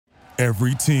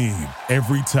Every team,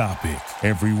 every topic,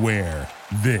 everywhere.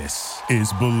 This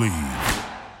is Believe.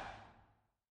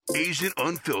 Asian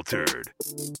Unfiltered,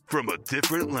 from a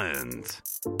different lens.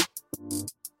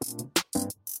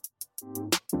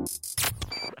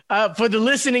 For the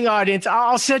listening audience,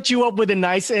 I'll set you up with a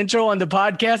nice intro on the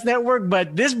podcast network,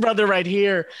 but this brother right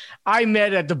here, I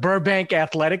met at the Burbank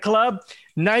Athletic Club.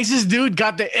 Nicest dude,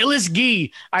 got the illest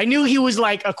gi. I knew he was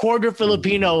like a quarter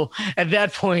Filipino at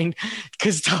that point,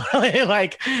 because totally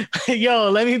like, yo,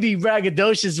 let me be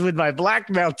braggadocious with my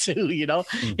black belt too, you know?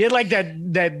 He had like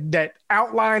that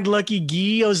outlined lucky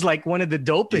gi. It was like one of the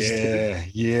dopest.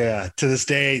 Yeah. To this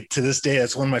day,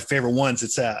 that's one of my favorite ones.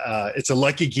 It's a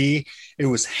lucky gi. It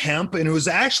was hemp, and it was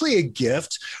actually a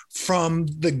gift from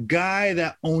the guy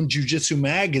that owned Jiu Jitsu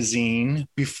Magazine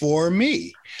before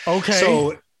me.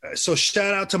 Okay. So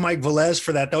shout out to Mike Velez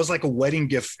for that. That was like a wedding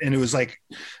gift. And it was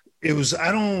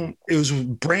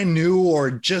brand new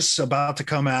or just about to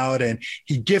come out. And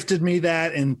he gifted me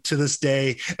that. And to this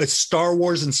day, it's Star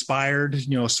Wars inspired,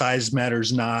 size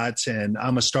matters not. And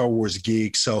I'm a Star Wars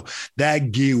geek. So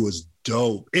that gi was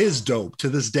is dope to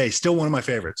this day. Still one of my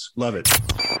favorites. Love it.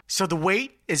 So the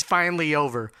wait is finally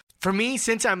over. For me,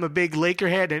 since I'm a big Laker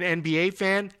head and NBA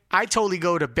fan, I totally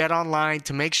go to BetOnline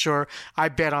to make sure I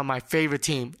bet on my favorite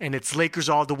team, and it's Lakers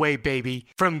all the way, baby.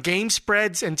 From game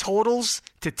spreads and totals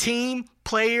to team,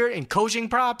 player, and coaching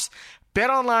props,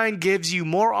 BetOnline gives you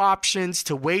more options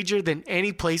to wager than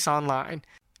any place online.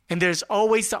 And there's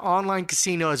always the online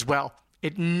casino as well.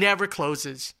 It never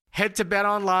closes. Head to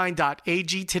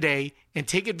betonline.ag today and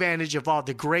take advantage of all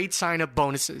the great sign-up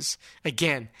bonuses.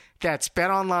 Again, that's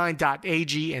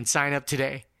betonline.ag and sign up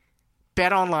today.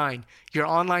 BetOnline, your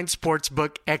online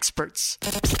sportsbook experts.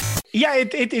 Yeah,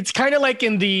 it's kind of like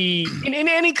in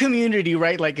any community,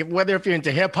 right? Like whether if you're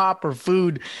into hip hop or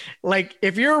food, like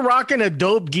if you're rocking a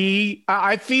dope gi,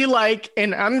 I feel like,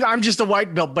 and I'm just a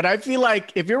white belt, but I feel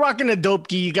like if you're rocking a dope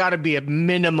gi, you got to be a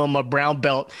minimum a brown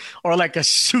belt or like a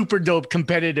super dope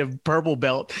competitive purple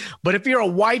belt. But if you're a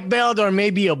white belt or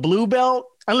maybe a blue belt,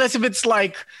 unless if it's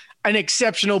like an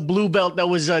exceptional blue belt that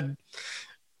was a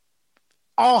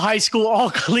all high school, all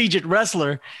collegiate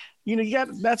wrestler,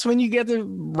 that's when you get to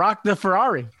rock the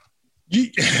Ferrari.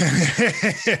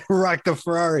 Rock the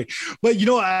Ferrari. But,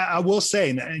 I will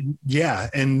say, yeah,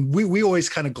 and we always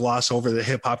kind of gloss over the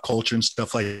hip hop culture and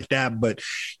stuff like that. But,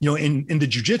 in the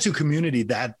jiu-jitsu community,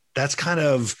 that's kind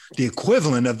of the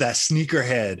equivalent of that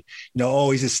sneakerhead.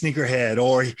 He's a sneakerhead,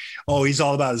 or he's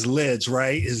all about his lids,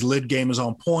 right? His lid game is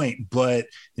on point. But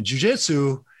in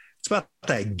jiu-jitsu, it's about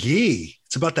that gi.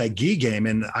 It's about that gi game.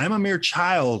 And I'm a mere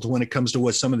child when it comes to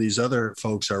what some of these other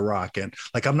folks are rocking.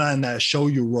 Like I'm not in that show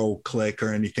you roll clique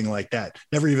or anything like that.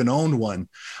 Never even owned one.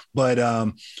 But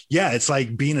it's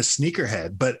like being a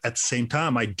sneakerhead. But at the same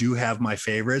time, I do have my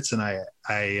favorites, and I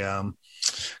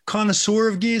connoisseur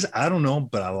of gis. I don't know,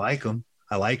 but I like them.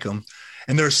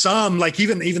 And there's some, like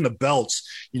even the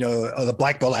belts, the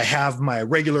black belt. I have my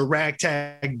regular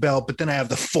ragtag belt, but then I have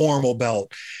the formal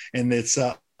belt, and it's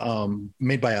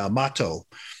made by Mato,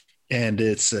 and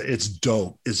it's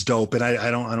dope. It's dope, and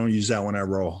I don't use that when I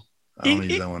roll.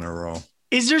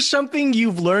 Is there something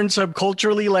you've learned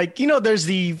subculturally? Like, there's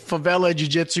the favela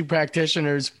jiu-jitsu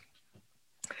practitioners.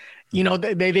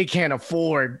 They can't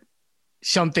afford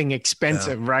something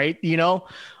expensive, right?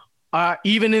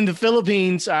 Even in the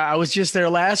Philippines, I was just there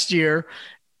last year,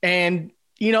 and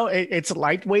it's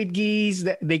lightweight gis.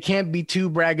 They can't be too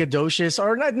braggadocious,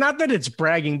 or not that it's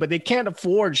bragging, but they can't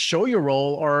afford show your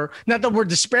roll, or not that we're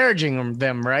disparaging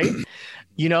them, right?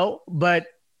 But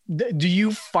do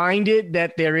you find it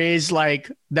that there is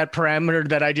like that parameter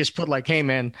that I just put, like, hey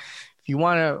man, if you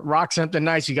want to rock something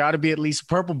nice, you got to be at least a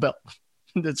purple belt.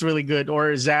 That's really good. Or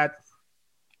is that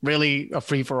really a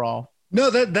free for all?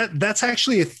 No, that's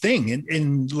actually a thing.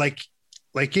 And like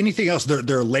anything else,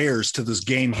 there are layers to this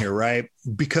game here, right?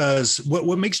 Because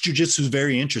what makes jiu-jitsu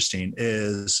very interesting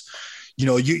is,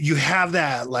 you have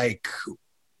that like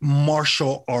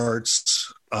martial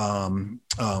arts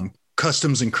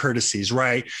customs and courtesies,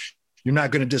 right? You're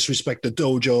not going to disrespect the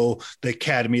dojo, the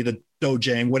academy, the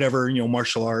dojang, whatever,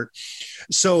 martial art.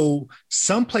 So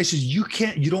some places you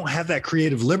don't have that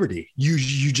creative liberty. You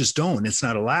just don't. It's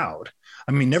not allowed.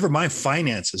 I mean, never mind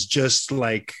finances, just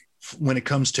like when it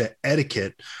comes to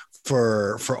etiquette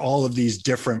for all of these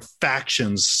different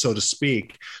factions, so to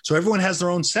speak. So everyone has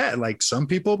their own set. Like some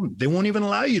people, they won't even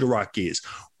allow you to rock gis.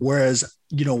 Whereas,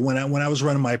 when I was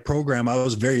running my program, I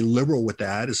was very liberal with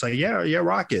that. It's like, yeah,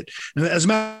 rock it. And as a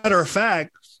matter of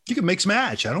fact, you can mix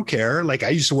match. I don't care. Like I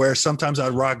used to wear, sometimes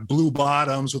I'd rock blue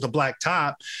bottoms with a black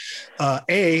top,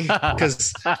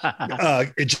 because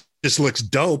it just looks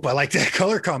dope. I like that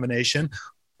color combination.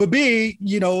 But B,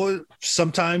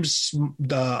 sometimes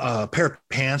the pair of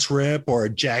pants rip or a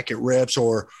jacket rips,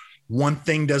 or one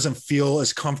thing doesn't feel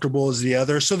as comfortable as the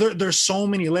other. So there's so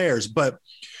many layers, but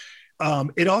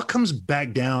it all comes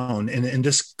back down, and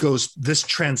this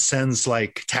transcends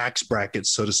like tax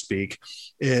brackets, so to speak,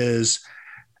 is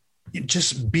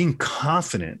just being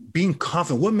confident.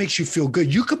 What makes you feel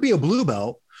good? You could be a blue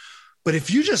belt, but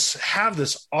if you just have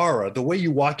this aura, the way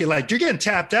you walk it, like you're getting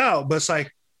tapped out, but it's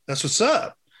like, that's what's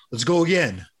up. Let's go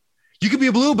again. You could be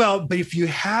a blue belt, but if you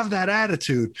have that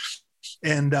attitude,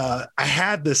 and I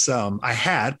had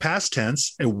past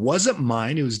tense, it wasn't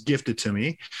mine. It was gifted to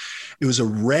me. It was a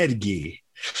red gi.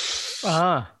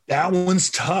 That one's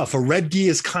tough. A red gi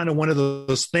is kind of one of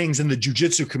those things in the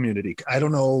jiu-jitsu community. I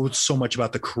don't know so much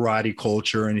about the karate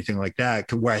culture or anything like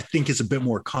that, where I think it's a bit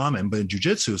more common, but in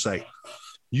jiu-jitsu, it's like,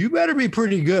 you better be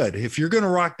pretty good if you're going to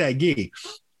rock that gi.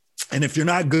 And if you're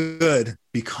not good,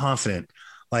 be confident.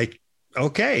 Like,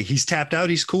 okay, he's tapped out.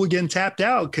 He's cool getting tapped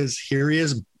out because here he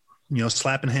is,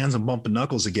 slapping hands and bumping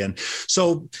knuckles again.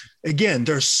 So again,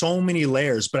 there's so many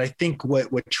layers, but I think what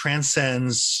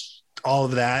transcends all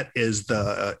of that is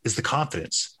the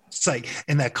confidence. It's like,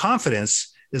 and that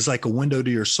confidence is like a window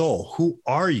to your soul. Who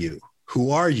are you?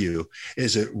 Who are you?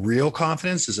 Is it real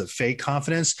confidence? Is it fake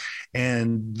confidence?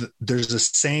 And there's a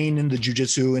saying in the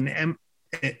jiu-jitsu and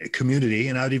community,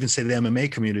 and I would even say the MMA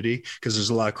community, because there's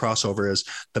a lot of crossover, is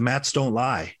the mats don't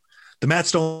lie. The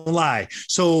mats don't lie.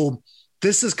 So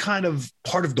this is kind of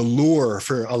part of the lure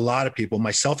for a lot of people,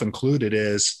 myself included,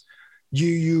 is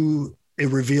it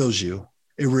reveals you.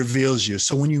 It reveals you.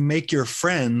 So when you make your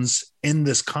friends in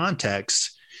this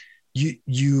context,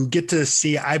 you get to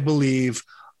see, I believe,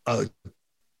 a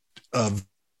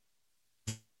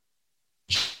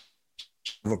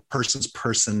person's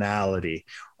personality.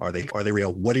 Are they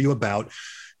real? What are you about?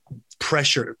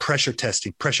 Pressure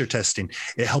testing.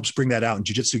 It helps bring that out. And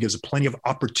jiu-jitsu gives plenty of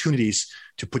opportunities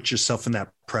to put yourself in that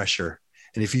pressure.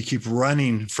 And if you keep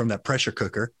running from that pressure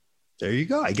cooker, there you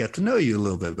go. I get to know you a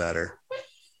little bit better.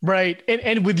 Right.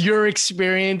 And with your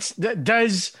experience,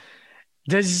 does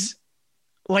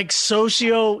like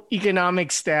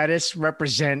socioeconomic status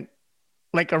represent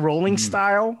like a rolling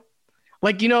style?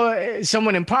 Like,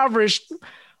 someone impoverished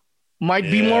might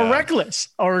be more reckless,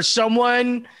 or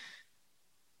someone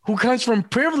who comes from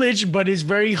privilege but is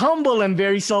very humble and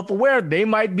very self-aware, they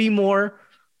might be more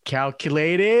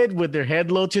calculated with their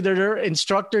head low to their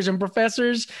instructors and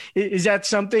professors. Is that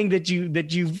something that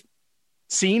you've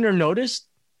seen or noticed?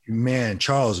 Man,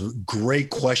 Charles,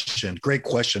 great question.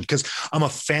 Because I'm a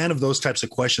fan of those types of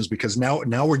questions, because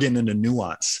now we're getting into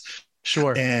nuance.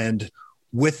 Sure. And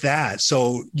with that,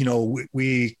 so,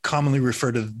 we commonly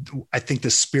refer to, I think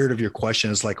the spirit of your question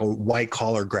is like a white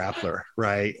collar grappler,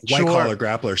 right? White collar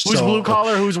grappler. Who's blue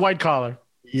collar? Who's white collar?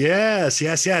 Yes.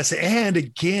 And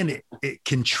again, it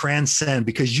can transcend,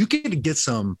 because you can get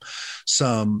some,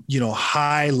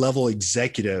 high level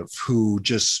executive who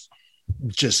just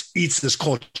eats this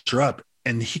culture up,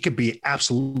 and he could be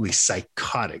absolutely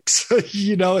psychotic,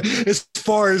 as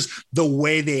far as the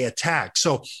way they attack.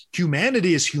 So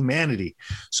humanity is humanity.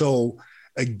 So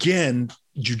again,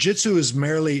 jiu-jitsu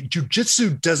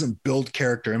doesn't build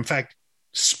character. In fact,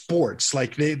 sports,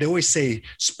 like they always say,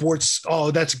 sports,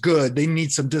 oh, that's good, they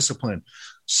need some discipline.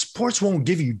 Sports won't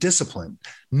give you discipline.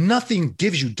 Nothing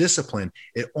gives you discipline.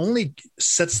 It only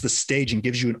sets the stage and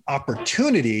gives you an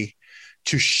opportunity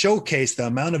to showcase the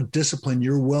amount of discipline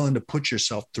you're willing to put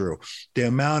yourself through, the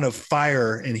amount of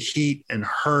fire and heat and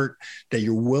hurt that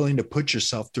you're willing to put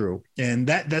yourself through. And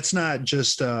that's not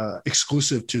just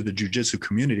exclusive to the jiu-jitsu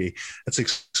community. That's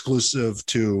exclusive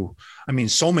to,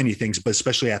 so many things, but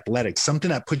especially athletics,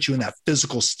 something that puts you in that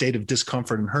physical state of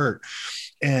discomfort and hurt.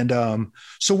 And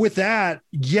so with that,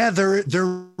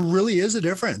 there really is a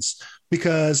difference,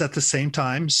 because at the same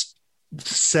time,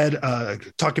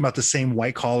 talking about the same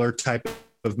white collar type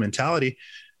of mentality,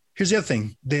 here's the other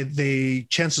thing. They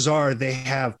chances are they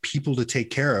have people to take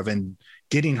care of, and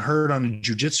getting hurt on a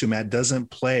jiu-jitsu mat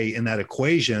doesn't play in that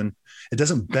equation. It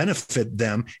doesn't benefit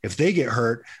them if they get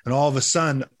hurt, and all of a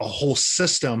sudden a whole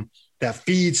system that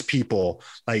feeds people,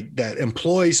 like that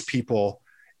employs people,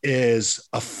 is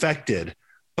affected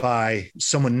by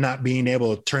someone not being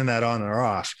able to turn that on or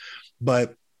off.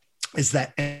 But is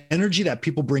that energy that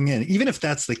people bring in. Even if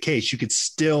that's the case, you could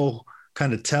still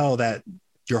kind of tell that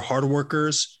you're hard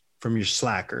workers from your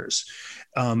slackers.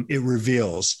 It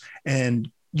reveals.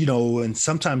 And, and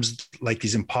sometimes like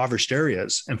these impoverished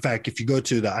areas, in fact, if you go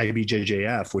to the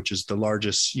IBJJF, which is the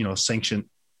largest, sanctioned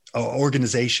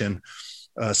organization,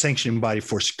 sanctioning body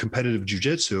for competitive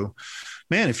jiu-jitsu,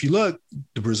 man, if you look,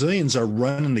 the Brazilians are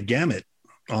running the gamut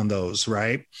on those,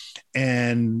 right?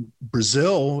 And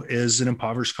Brazil is an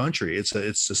impoverished country. It's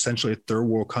essentially a third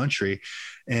world country.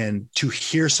 And to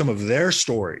hear some of their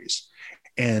stories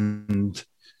and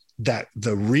that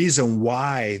the reason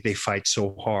why they fight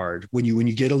so hard, when you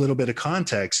get a little bit of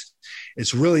context,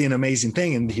 it's really an amazing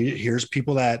thing. And here's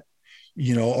people that,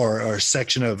 you know, are a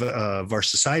section of our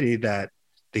society that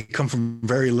they come from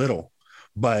very little,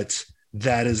 but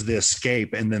that is the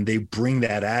escape. And then they bring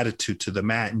that attitude to the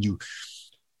mat. And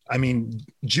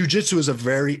jiu-jitsu is a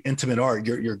very intimate art.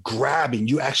 You're grabbing,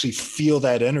 you actually feel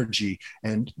that energy.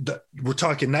 And we're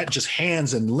talking not just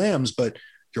hands and limbs, but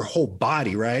your whole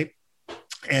body, right?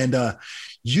 And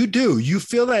you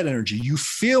feel that energy. You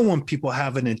feel when people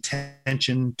have an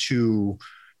intention to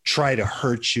try to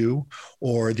hurt you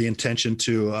or the intention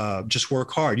to just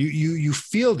work hard. You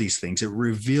feel these things. It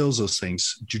reveals those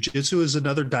things. Jiu-jitsu is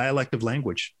another dialect of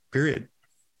language, period.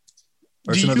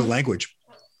 Or it's another language.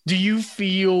 Do you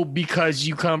feel, because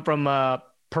you come from a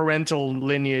parental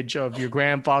lineage of your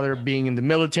grandfather being in the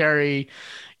military,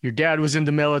 your dad was in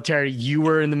the military, you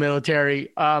were in the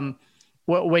military,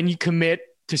 when you commit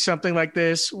to something like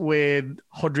this with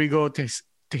Rodrigo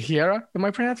Teixeira, am I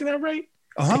pronouncing that right?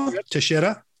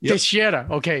 Teixeira. Yep. Teixeira.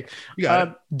 Okay. You got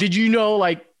it. Did you know,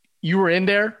 like, you were in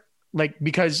there, like,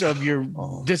 because of your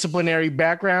disciplinary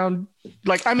background?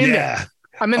 Like, I'm in there.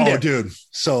 I'm in there. Oh, dude.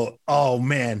 So,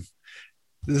 man,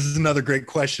 this is another great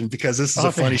question because this is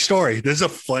a funny story. This is a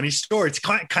funny story. It's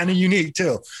kind of unique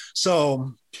too.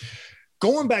 So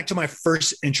going back to my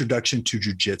first introduction to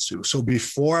jiu-jitsu. So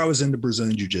before I was into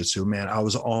Brazilian jiu-jitsu, man, I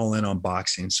was all in on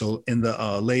boxing. So in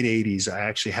the late 80s, I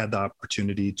actually had the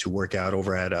opportunity to work out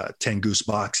over at 10 Goose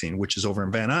Boxing, which is over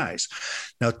in Van Nuys.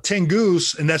 Now 10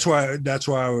 Goose, and that's where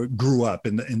I grew up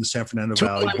in the San Fernando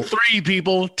Valley. 213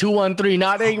 people, 213,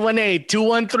 not 818,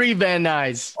 213 Van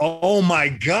Nuys. Oh my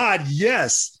God,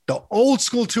 yes. The old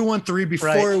school 213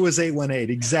 before it was 818.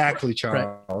 Exactly,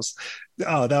 Charles. Right.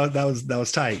 Oh, that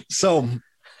was tight. So,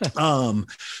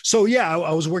 yeah,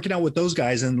 I was working out with those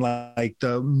guys in like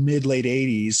the mid late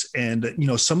 80s, and you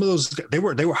know, some of those they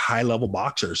were high level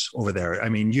boxers over there. I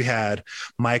mean, you had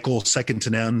Michael, second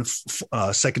to none,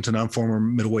 former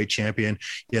middleweight champion.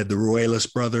 You had the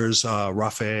Ruelas brothers,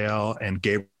 Rafael and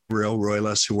Gabriel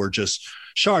Ruelas, who were just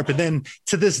sharp. And then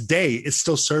to this day, it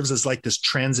still serves as like this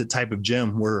transit type of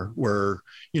gym where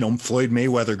you know, Floyd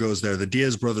Mayweather goes there. The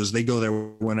Diaz brothers, they go there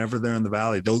whenever they're in the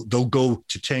Valley. They'll go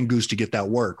to 10 Goose to get that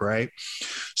work, right?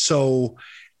 So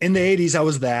in the 80s, I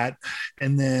was that,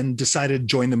 and then decided to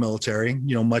join the military,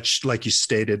 you know, much like you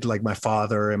stated, like my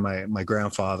father and my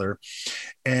grandfather.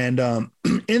 And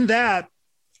in that,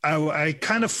 I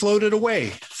kind of floated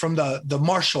away from the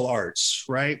martial arts,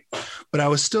 right? But I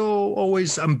was still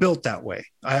I'm built that way.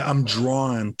 I'm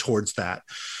drawn towards that.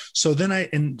 So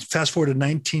then fast forward to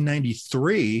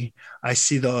 1993, I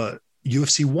see the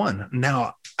UFC 1.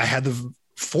 Now I had the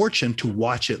fortune to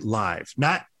watch it live,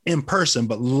 not in person,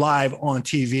 but live on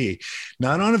TV,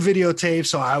 not on a videotape.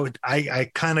 So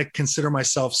I kind of consider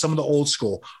myself some of the old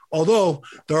school, although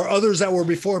there are others that were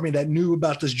before me that knew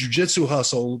about this jiu-jitsu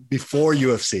hustle before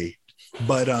UFC.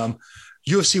 But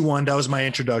UFC 1, that was my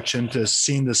introduction to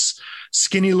seeing this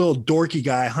skinny little dorky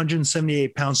guy,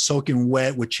 178 pounds, soaking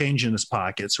wet with change in his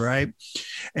pockets, right?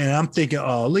 And I'm thinking,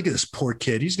 oh, look at this poor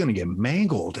kid. He's going to get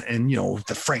mangled. And, you know,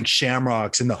 the Frank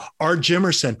Shamrocks and the Art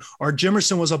Jimerson. Art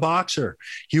Jimerson was a boxer.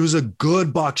 He was a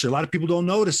good boxer. A lot of people don't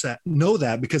know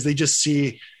that because they just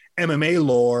see MMA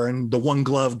lore and the one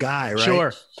glove guy, right?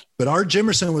 Sure. But Art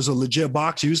Jimerson was a legit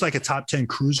boxer. He was like a top 10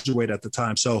 cruiserweight at the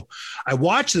time. So I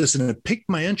watched this and it piqued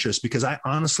my interest because I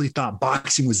honestly thought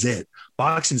boxing was it.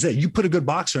 Boxing's it. You put a good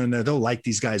boxer in there, they'll light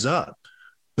these guys up.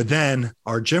 But then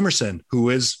Art Jimerson, who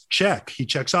is he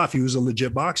checks off. He was a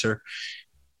legit boxer.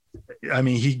 I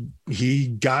mean, he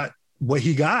got what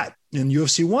he got in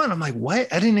UFC 1. I'm like,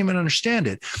 what? I didn't even understand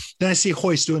it. Then I see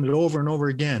Royce doing it over and over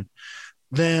again.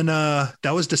 Then that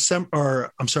was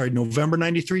November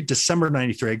 93, December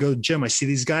 93. I go to the gym. I see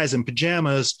these guys in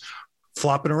pajamas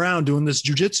flopping around doing this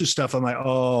jiu-jitsu stuff. I'm like,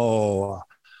 oh,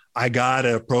 I got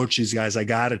to approach these guys. I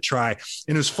got to try.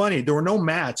 And it was funny. There were no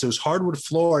mats. It was hardwood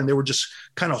floor, and they were just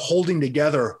kind of holding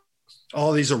together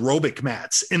all these aerobic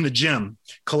mats in the gym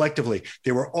collectively.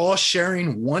 They were all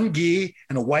sharing one gi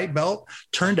and a white belt.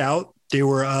 Turned out they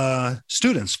were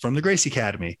students from the Gracie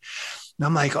Academy. And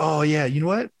I'm like, oh, yeah, you know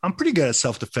what? I'm pretty good at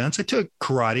self-defense. I took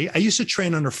karate. I used to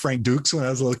train under Frank Dukes when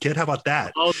I was a little kid. How about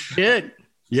that? Oh, good.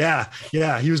 Yeah.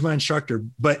 He was my instructor.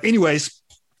 But anyways,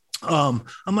 I'm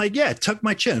like, yeah, tuck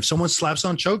my chin. If someone slaps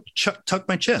on choke, tuck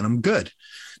my chin. I'm good.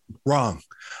 Wrong.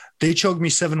 They choked me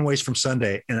 7 ways from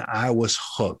Sunday, and I was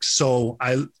hooked. So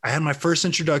I had my first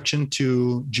introduction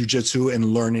to jiu-jitsu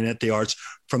and learning at the arts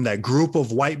from that group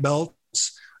of white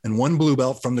belts and 1 blue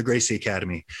belt from the Gracie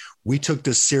Academy. We took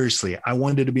this seriously. I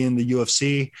wanted to be in the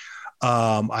UFC.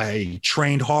 I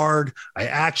trained hard. I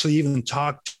actually even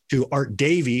talked to Art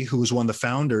Davie, who was one of the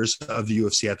founders of the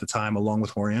UFC at the time, along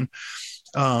with Horian.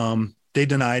 They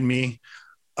denied me,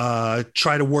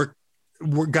 tried to work,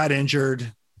 got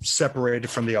injured, separated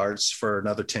from the arts for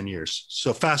another 10 years.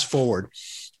 So fast forward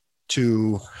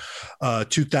to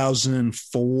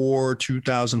 2004,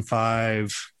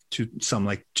 2005, to something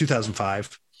like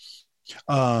 2005.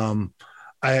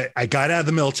 I got out of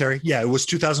the military. Yeah, it was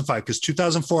 2005 because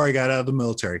 2004 I got out of the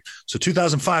military. So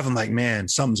 2005, I'm like, man,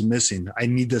 something's missing. I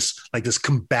need this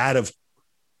combative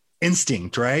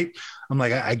instinct, right? I'm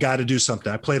like, I got to do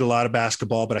something. I played a lot of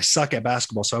basketball, but I suck at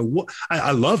basketball. So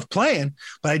I loved playing,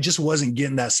 but I just wasn't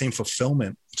getting that same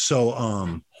fulfillment.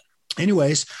 So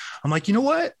anyways, I'm like, you know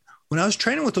what? When I was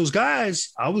training with those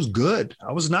guys, I was good.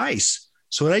 I was nice.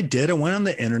 So what I did, I went on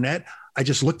the internet. I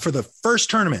just looked for the first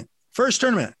tournament,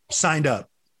 signed up.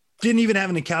 Didn't even have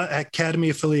an academy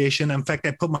affiliation. In fact,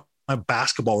 I put my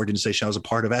basketball organization I was a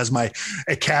part of as my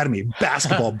academy,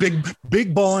 basketball,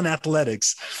 big ball in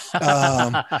athletics.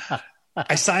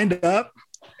 I signed up,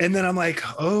 and then I'm like,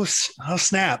 oh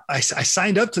snap. I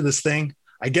signed up to this thing.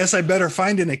 I guess I better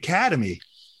find an academy.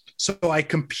 So I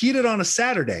competed on a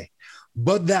Saturday,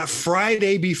 but that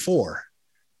Friday before,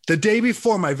 the day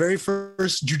before my very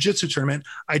first jiu-jitsu tournament,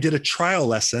 I did a trial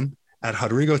lesson at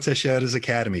Rodrigo Teixeira's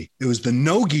academy. It was the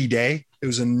no-gi day. It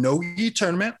was a no-gi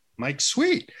tournament. I'm like,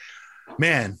 sweet,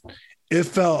 man. It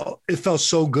felt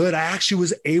so good. I actually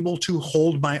was able to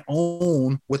hold my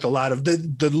own with a lot of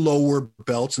the lower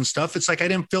belts and stuff. It's like I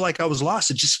didn't feel like I was lost.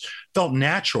 It just felt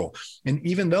natural. And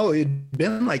even though it'd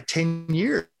been like 10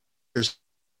 years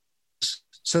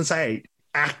since I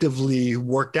actively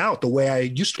worked out the way I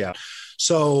used to.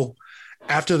 So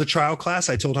after the trial class,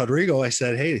 I told Rodrigo, I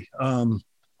said, hey,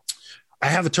 I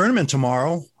have a tournament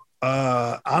tomorrow.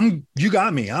 You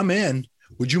got me. I'm in.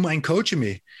 Would you mind coaching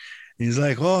me? He's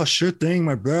like, oh, sure thing,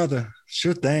 my brother.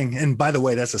 Sure thing. And by the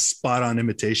way, that's a spot on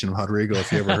imitation of Rodrigo.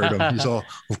 If you ever heard him, he's all,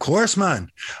 of course, man.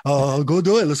 I'll go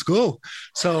do it. Let's go.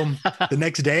 So the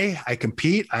next day I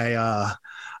compete. I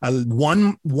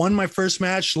won my first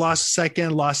match, lost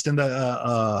second, lost in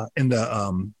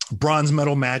the bronze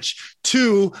medal match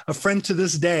to a friend to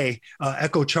this day,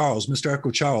 Echo Charles, Mr.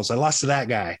 Echo Charles. I lost to that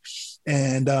guy.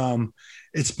 And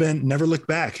it's been never looked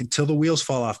back until the wheels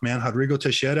fall off, man. Rodrigo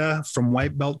Teixeira, from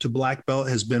white belt to black belt,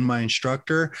 has been my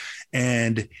instructor,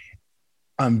 and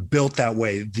I'm built that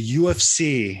way. The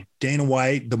UFC, Dana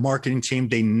White, the marketing team,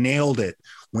 they nailed it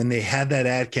when they had that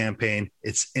ad campaign.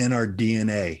 It's in our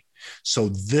DNA. So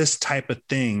this type of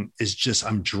thing is just,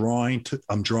 I'm drawn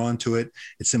to it.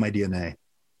 It's in my DNA.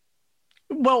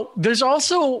 Well, there's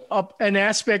also an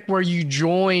aspect where you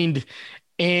joined,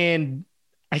 and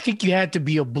I think you had to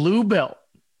be a blue belt,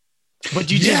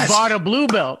 but you just bought a blue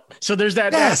belt. So there's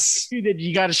that aspect that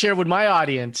you got to share with my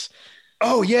audience.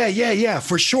 Oh yeah,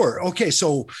 for sure. Okay,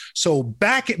 so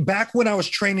back when I was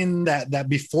training that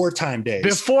before time days,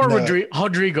 before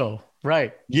Rodrigo,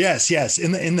 right? Yes,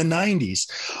 in the 90s,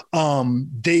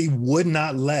 they would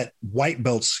not let white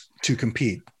belts to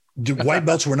compete. The white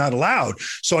belts were not allowed.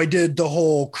 So I did the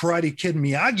whole Karate Kid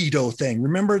Miyagi-Do thing.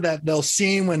 Remember that they'll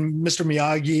scene when Mr.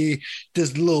 Miyagi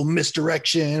does the little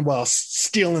misdirection while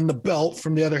stealing the belt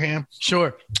from the other hand?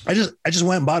 Sure. I just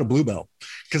went and bought a blue belt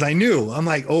because I knew, I'm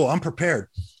like, oh, I'm prepared.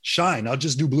 Shine. I'll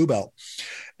just do blue belt.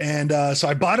 And so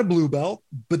I bought a blue belt,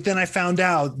 but then I found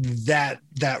out that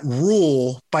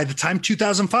rule, by the time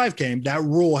 2005 came, that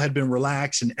rule had been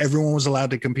relaxed and everyone was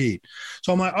allowed to compete.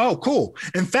 So I'm like, oh, cool.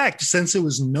 In fact, since it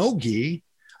was no-gi,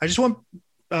 I just went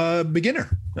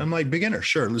beginner. I'm like, beginner,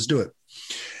 sure, let's do it.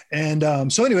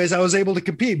 And so anyways, I was able to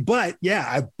compete, but yeah,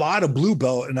 I bought a blue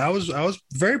belt and I was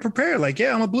very prepared. Like,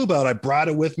 yeah, I'm a blue belt. I brought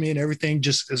it with me and everything,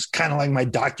 just as kind of like my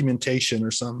documentation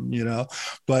or something, you know,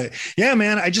 but yeah,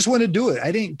 man, I just wanted to do it.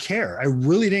 I didn't care. I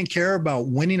really didn't care about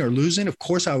winning or losing. Of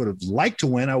course I would have liked to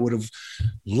win. I would have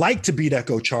liked to beat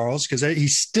Echo Charles because he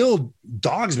still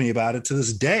dogs me about it to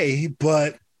this day,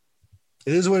 but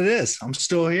it is what it is. I'm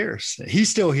still here. He's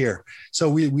still here. So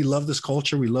we love this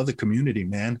culture. We love the community,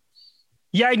 man.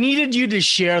 Yeah, I needed you to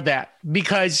share that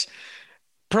because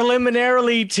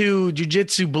preliminarily to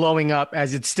jiu-jitsu blowing up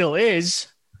as it still is,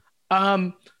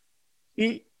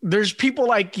 there's people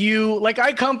like you. Like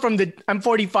I'm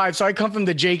 45, so I come from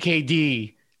the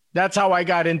JKD. That's how I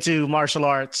got into martial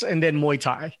arts and then Muay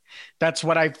Thai. That's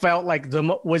what I felt like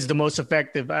was the most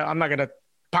effective. I'm not going to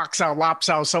lops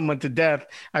out someone to death.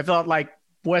 I felt like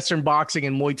Western boxing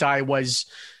and Muay Thai was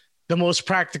the most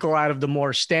practical out of the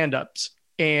more stand-ups.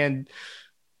 And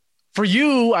for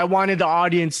you, I wanted the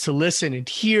audience to listen and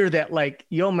hear that, like,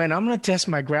 yo, man, I'm going to test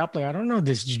my grappling. I don't know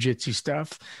this jiu-jitsu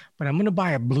stuff, but I'm going to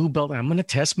buy a blue belt and I'm going to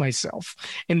test myself.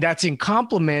 And that's in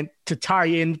compliment to tie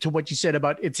into what you said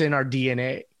about it's in our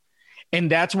DNA.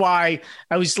 And that's why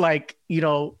I was like, you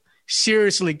know,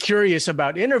 seriously curious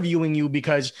about interviewing you,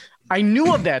 because I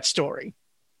knew of that story.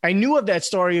 I knew of that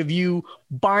story of you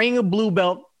buying a blue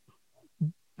belt,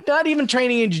 not even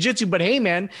training in jiu-jitsu, but hey,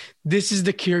 man, this is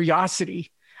the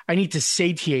curiosity. I need to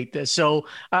satiate this. So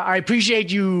I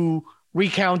appreciate you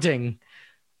recounting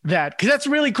that, because that's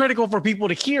really critical for people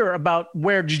to hear about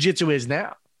where jiu-jitsu is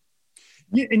now.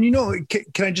 Yeah, and, you know,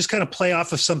 can I just kind of play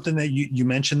off of something that you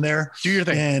mentioned there? Do your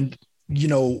thing. And, you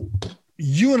know,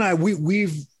 you and I, we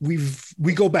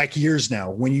go back years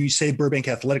now. When you say Burbank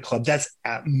Athletic Club, that's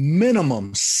at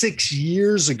minimum 6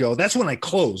 years ago. That's when I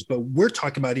closed, but we're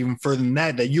talking about even further than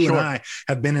that you Sure. and I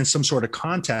have been in some sort of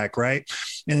contact, right?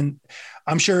 And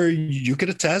I'm sure you could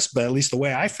attest, but at least the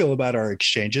way I feel about our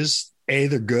exchanges, A,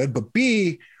 they're good, but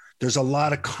B, there's a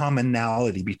lot of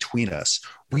commonality between us.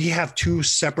 We have two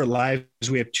separate lives.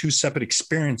 We have two separate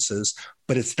experiences,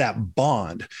 but it's that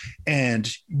bond.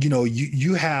 And, you know,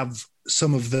 you have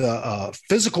some of the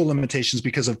physical limitations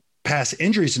because of past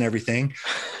injuries and everything,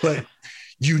 but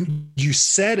you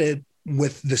said it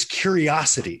with this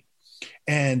curiosity,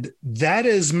 and that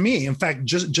is me. In fact,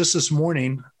 just this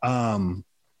morning, I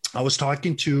was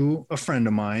talking to a friend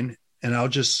of mine, and I'm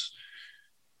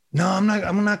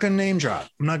not going to name drop.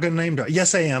 I'm not going to name drop.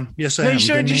 Yes, I am. Yes, I am. You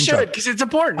should, because it's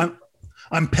important.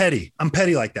 I'm petty. I'm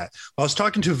petty like that. I was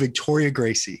talking to Victoria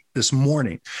Gracie this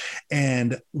morning,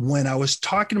 and when I was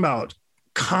talking about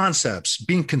concepts,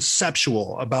 being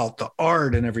conceptual about the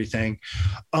art and everything,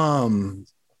 Wife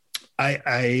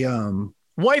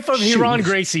of Hiron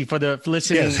Gracie for the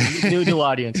listening new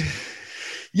audience.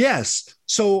 Yes.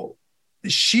 So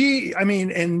she's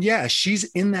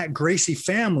in that Gracie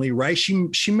family, right?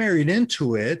 She married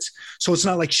into it. So it's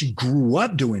not like she grew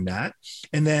up doing that.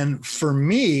 And then for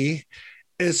me,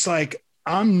 it's like,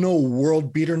 I'm no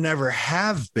world beater, never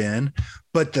have been,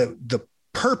 but the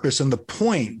purpose and the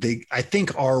point, I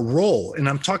think our role, and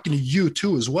I'm talking to you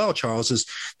too as well, Charles, is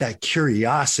that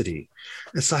curiosity.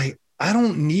 It's like, I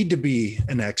don't need to be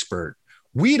an expert.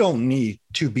 We don't need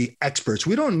to be experts.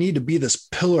 We don't need to be this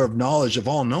pillar of knowledge of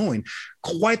all knowing.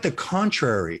 Quite the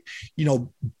contrary. You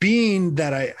know, being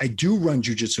that I do run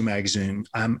Jiu-Jitsu Magazine,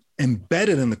 I'm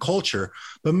embedded in the culture,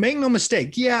 but make no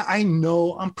mistake. Yeah, I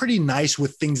know I'm pretty nice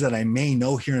with things that I may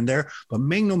know here and there, but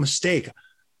make no mistake,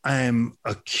 I'm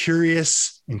a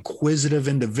curious, inquisitive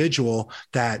individual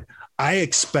that I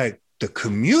expect the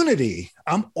community.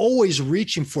 I'm always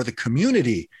reaching for the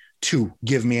community to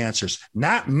give me answers,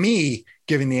 not me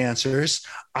giving the answers.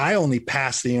 I only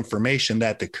pass the information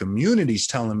that the community's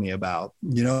telling me about,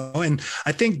 you know? And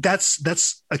I think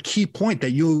that's a key point that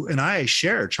you and I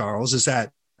share, Charles, is that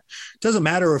it doesn't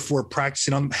matter if we're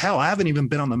practicing on, hell, I haven't even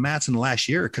been on the mats in the last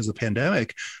year because of the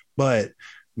pandemic, but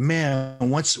man,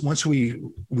 once especially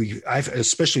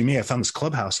me, I found this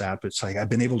Clubhouse app. It's like, I've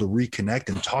been able to reconnect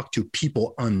and talk to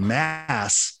people en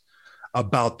masse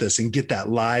about this and get that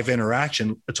live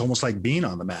interaction. It's almost like being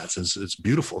on the mats. It's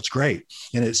beautiful. It's great.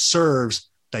 And it serves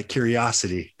that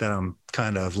curiosity that I'm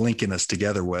kind of linking us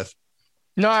together with.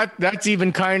 No, that's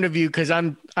even kind of you, because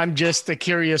I'm just a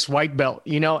curious white belt,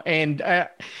 you know, and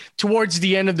towards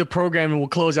the end of the program, and we'll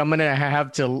close, I'm going to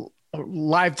have to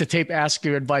live to tape ask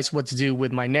your advice what to do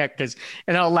with my neck,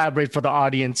 and I'll elaborate for the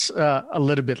audience a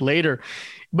little bit later.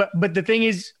 But the thing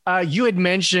is, you had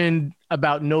mentioned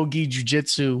about no-gi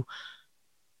jiu-jitsu.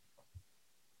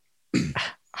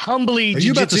 Humbly, are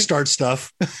you about to start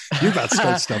stuff? You're about to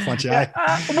start stuff, aren't you?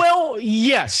 Well,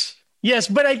 yes,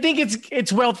 but I think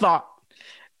it's well thought.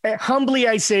 Humbly,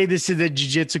 I say this to the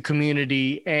jiu-jitsu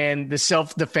community and the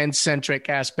self-defense centric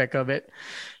aspect of it.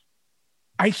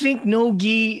 I think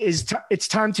no-gi it's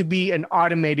time to be an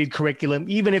automated curriculum,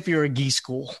 even if you're a gi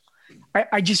school.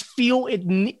 I just feel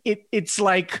it's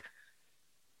like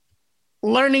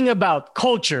learning about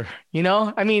culture, you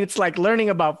know? I mean, it's like learning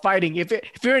about fighting. If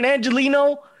you're an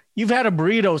Angelino, you've had a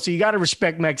burrito, so you got to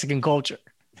respect Mexican culture.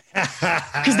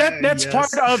 Because that's yes.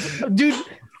 Part of, dude,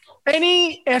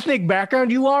 any ethnic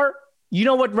background you are, you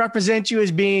know what represents you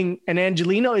as being an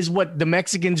Angelino is what the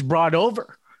Mexicans brought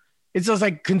over. It's just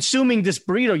like consuming this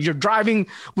burrito. You're driving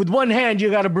with one hand. You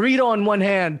got a burrito on one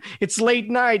hand. It's late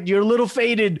night. You're a little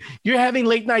faded. You're having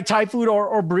late night Thai food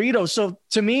or burrito. So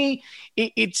to me,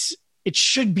 it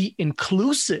should be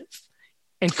inclusive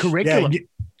and curriculum.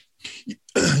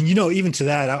 Yeah, you know, even to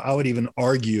that, I would even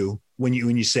argue when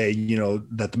you say,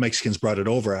 that the Mexicans brought it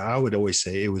over, I would always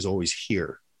say it was always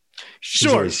here.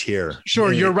 Sure. Always here.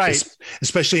 Sure. You're right.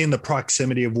 Especially in the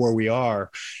proximity of where we are.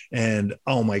 And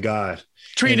oh my God.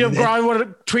 Treaty of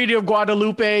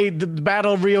Guadalupe, the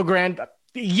Battle of Rio Grande.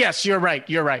 Yes, you're right.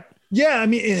 You're right. Yeah. I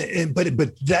mean, but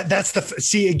that's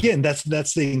that's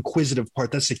the inquisitive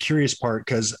part. That's the curious part.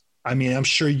 Cause I mean, I'm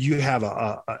sure you have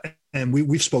and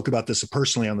we've spoke about this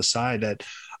personally on the side, that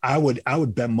I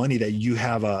would bet money that you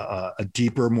have a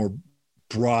deeper, more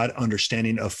broad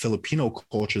understanding of Filipino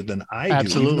culture than I do.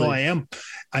 Absolutely. Even though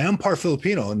I am part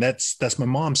Filipino, and that's my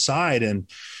mom's side. And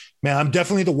man, I'm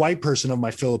definitely the white person of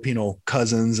my Filipino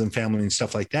cousins and family and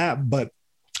stuff like that. But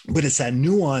it's that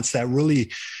nuance that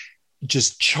really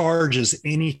just charges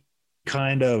any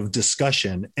kind of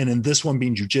discussion. And in this one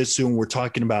being jujitsu, and we're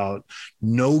talking about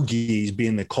no-gis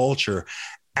being the culture,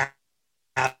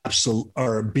 absolute,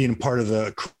 or being part of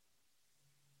the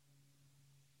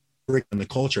and the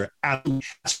culture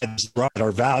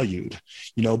are valued,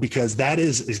 because that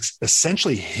is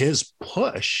essentially his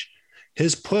push.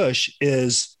 His push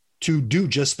is to do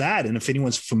just that. And if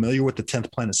anyone's familiar with the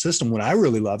 10th planet system, what I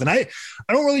really love, and I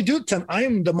don't really do 10, I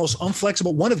am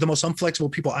one of the most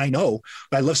unflexible people I know,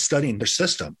 but I love studying their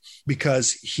system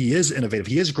because he is innovative.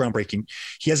 He is groundbreaking.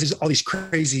 He has all these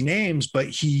crazy names, but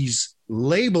he's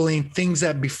labeling things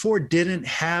that before didn't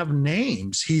have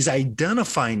names. He's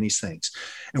identifying these things.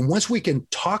 And once we can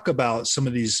talk about some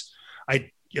of these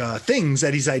things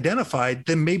that he's identified,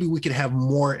 then maybe we can have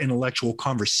more intellectual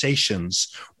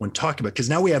conversations when talking about, because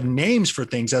now we have names for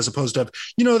things as opposed to,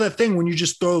 that thing when you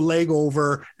just throw a leg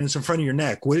over and it's in front of your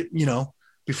neck.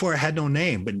 Before it had no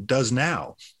name, but it does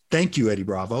now. Thank you, Eddie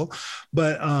Bravo.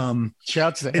 But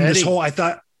shouts to in Eddie. This whole, I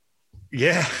thought,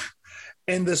 yeah.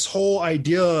 And this whole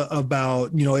idea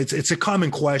about, it's a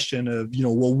common question of,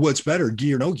 well, what's better,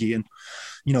 gi or no gi? And,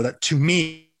 that to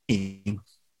me,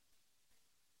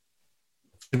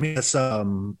 that's, I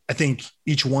think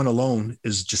each one alone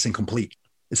is just incomplete.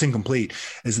 It's incomplete,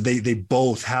 as they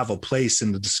both have a place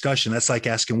in the discussion. That's like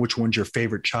asking which one's your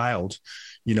favorite child.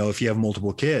 If you have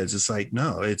multiple kids, it's like,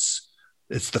 no, it's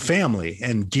the family,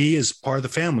 and gi is part of the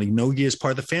family. No gi is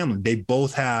part of the family. They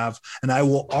both have, and I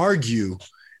will argue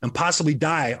and possibly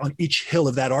die on each hill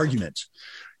of that argument,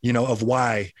 of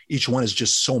why each one is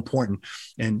just so important.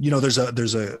 And, there's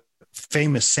a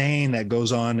famous saying that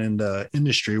goes on in the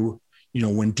industry,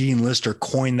 when Dean Lister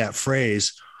coined that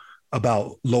phrase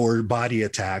about lower body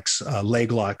attacks,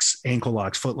 leg locks, ankle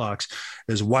locks, foot locks,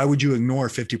 is why would you ignore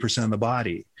 50% of the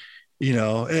body?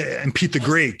 And Pete the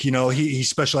Greek, he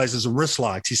specializes in wrist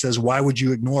locks. He says, why would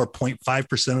you ignore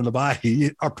 0.5% of the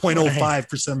body or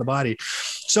 0.05% of the body?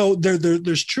 So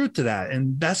there's truth to that.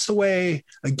 And that's the way,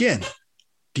 again,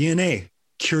 DNA,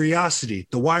 curiosity,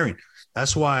 the wiring.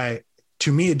 That's why,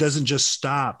 to me, it doesn't just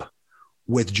stop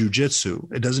with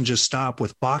jujitsu. It doesn't just stop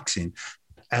with boxing.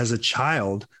 As a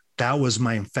child, that was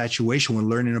my infatuation when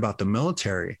learning about the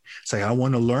military. It's like, I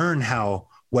want to learn how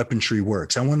weaponry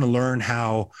works. I want to learn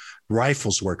how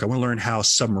rifles work. I want to learn how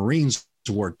submarines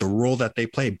work, the role that they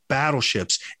play,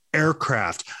 battleships,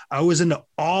 aircraft. I was into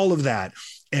all of that.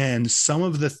 And some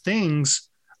of the things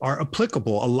are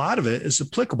applicable. A lot of it is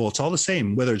applicable. It's all the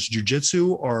same, whether it's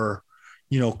jujitsu or,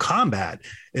 combat.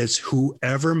 It's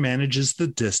whoever manages the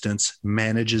distance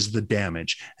manages the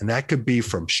damage. And that could be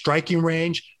from striking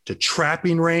range to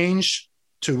trapping range,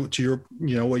 to your,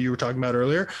 what you were talking about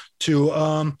earlier,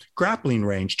 to grappling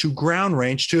range, to ground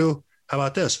range, to, how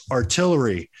about this,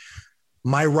 artillery.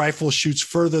 My rifle shoots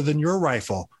further than your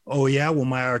rifle. Oh yeah, well,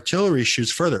 my artillery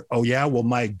shoots further. Oh yeah, well,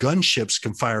 my gunships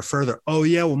can fire further. Oh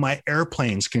yeah, well, my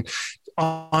airplanes can,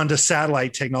 onto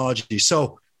satellite technology.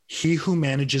 So he who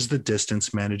manages the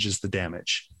distance manages the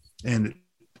damage. And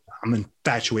I'm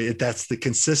infatuated. That's the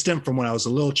consistent from when I was a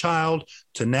little child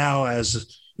to now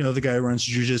as, the guy who runs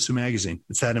Jiu-Jitsu magazine.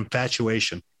 It's that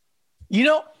infatuation.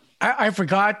 I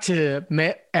forgot to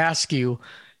ask you,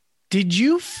 did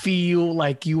you feel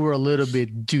like you were a little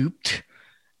bit duped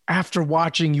after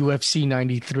watching UFC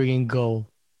 93 and go,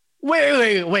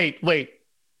 wait.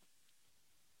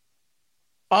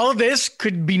 All of this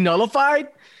could be nullified?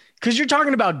 Because you're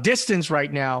talking about distance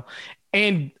right now.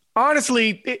 And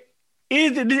honestly,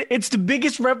 it's the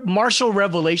biggest martial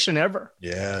revelation ever.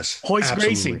 Yes. Royce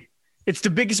Gracie. It's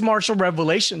the biggest martial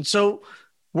revelation. So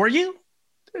were you?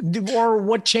 Or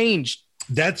what changed?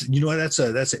 That's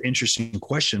an interesting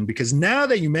question, because now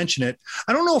that you mention it,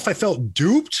 I don't know if I felt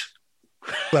duped,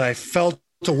 but I felt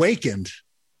awakened.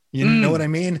 You know what I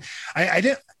mean? I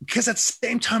didn't, because at the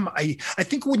same time, I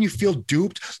think when you feel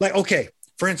duped, like, okay,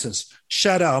 for instance,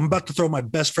 shout out, I'm about to throw my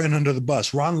best friend under the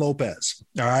bus, Ron Lopez.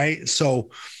 All right. So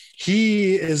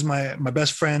he is my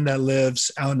best friend that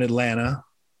lives out in Atlanta.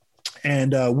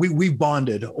 And we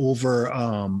bonded over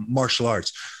martial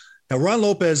arts. Now, Ron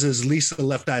Lopez is Lisa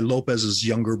Left Eye Lopez's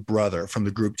younger brother from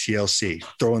the group TLC,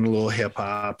 throwing a little hip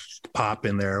hop pop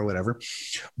in there or whatever.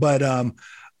 But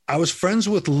I was friends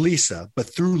with Lisa,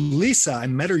 but through Lisa, I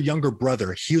met her younger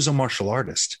brother. He was a martial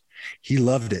artist. He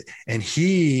loved it. And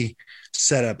he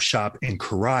set up shop in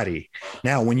karate.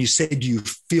 Now, when you say, do you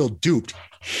feel duped?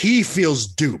 He feels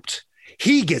duped.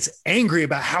 He gets angry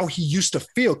about how he used to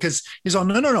feel because he's all,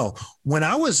 no. When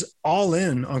I was all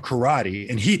in on karate,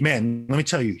 and man, let me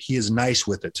tell you, he is nice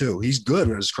with it too. He's good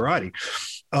with his karate.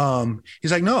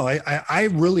 He's like, no, I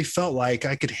really felt like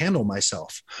I could handle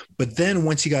myself. But then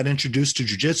once he got introduced to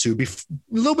jiu-jitsu, a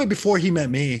little bit before he met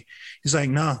me, he's like,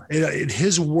 no,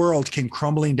 his world came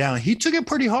crumbling down. He took it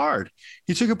pretty hard.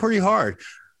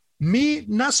 Me,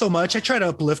 not so much. I try to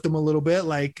uplift him a little bit.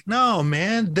 Like, no,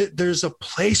 man, there's a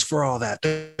place for all that.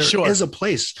 There is a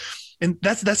place. And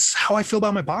that's how I feel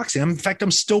about my boxing. In fact,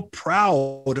 I'm still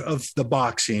proud of the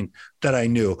boxing that I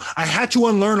knew. I had to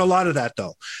unlearn a lot of that,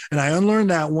 though. And I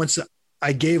unlearned that once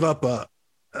I gave up a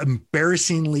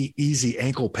embarrassingly easy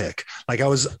ankle pick. Like, I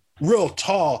was real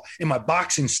tall in my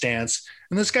boxing stance,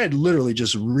 and this guy literally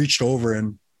just reached over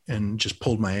and just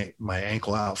pulled my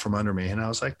ankle out from under me. And I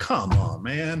was like, come on,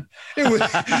 man. It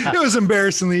was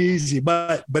embarrassingly easy,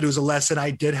 but it was a lesson.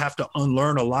 I did have to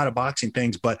unlearn a lot of boxing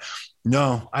things, but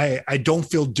no, I don't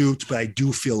feel duped, but I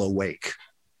do feel awake.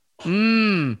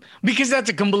 Because that's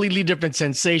a completely different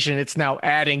sensation. It's now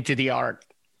adding to the art.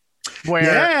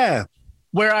 Where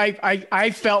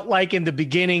I felt like in the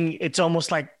beginning, it's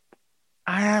almost like,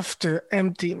 I have to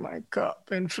empty my cup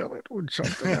and fill it with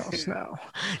something else now,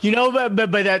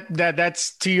 but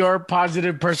that's to your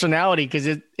positive personality. Cause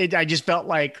I just felt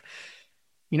like,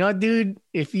 dude,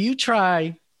 if you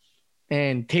try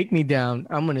and take me down,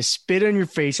 I'm going to spit on your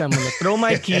face. I'm going to throw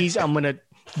my keys. I'm going to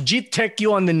G-tech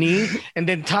you on the knee and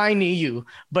then tie knee you.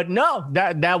 But no,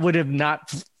 that would have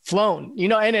not flown,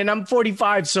 and I'm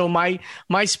 45. So my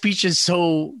speech is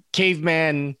so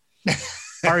caveman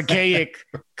archaic,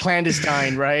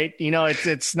 clandestine, right?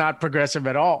 It's not progressive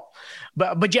at all.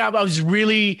 But yeah,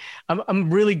 I'm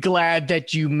really glad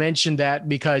that you mentioned that,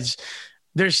 because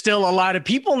there's still a lot of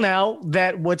people now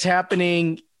that what's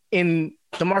happening in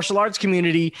the martial arts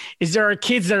community is there are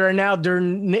kids that are now their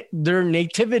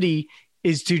nativity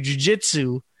is to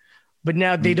jiu-jitsu, but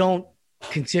now they don't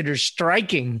consider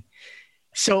striking.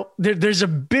 So there's a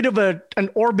bit of an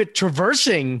orbit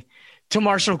traversing to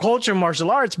martial culture,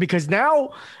 martial arts, because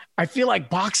now I feel like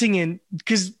boxing,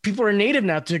 because people are native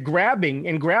now to grabbing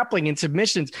and grappling and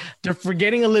submissions, they're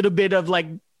forgetting a little bit of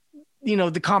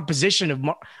the composition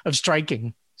of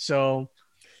striking. So,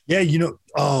 yeah,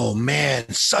 oh man,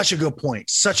 such a good point.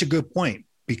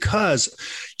 Because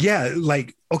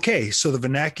okay, so the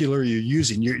vernacular you're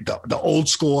using, the old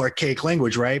school archaic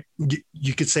language, right?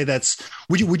 You could say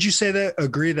would you say that,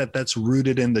 agree that that's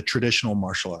rooted in the traditional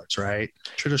martial arts, right?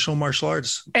 Traditional martial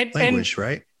arts language,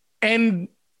 right? And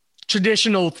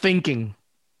traditional thinking.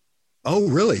 Oh,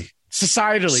 really?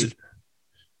 Societally.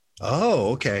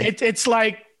 Oh, okay. It's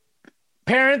like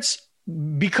parents,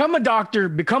 become a doctor,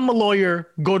 become a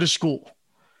lawyer, go to school.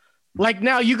 Like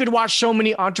now you could watch so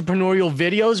many entrepreneurial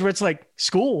videos where it's like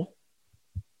school,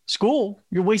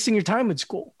 you're wasting your time at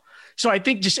school. So I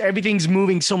think just everything's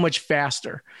moving so much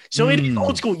faster. So it is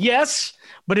old school. Yes.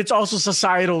 But it's also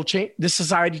societal change, the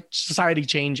society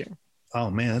changing. Oh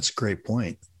man, that's a great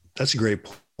point.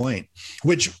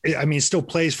 Which, I mean, still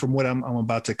plays from what I'm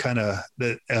about to kind of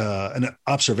an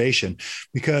observation,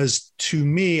 because to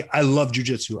me, I love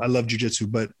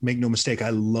jujitsu, but make no mistake, I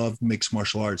love mixed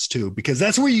martial arts too, because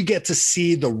that's where you get to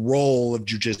see the role of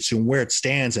jujitsu and where it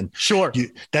stands. And sure,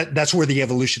 that's where the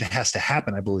evolution has to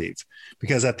happen, I believe,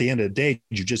 because at the end of the day,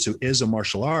 jujitsu is a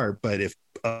martial art, but if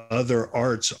other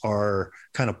arts are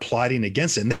kind of plotting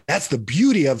against it, and that's the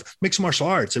beauty of mixed martial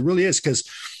arts. It really is, because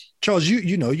Charles,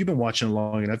 you've been watching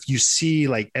long enough. You see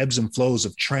like ebbs and flows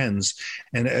of trends.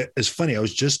 And it's funny. I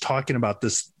was just talking about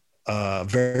this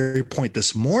very point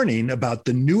this morning about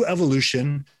the new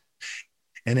evolution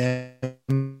and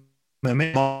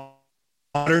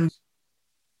modern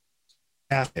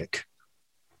calf kick.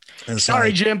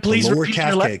 Sorry, Jim, please lower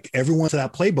calf kick. Everyone's to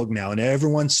that playbook now, and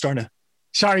everyone's starting to.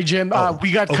 Sorry, Jim.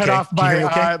 We got cut off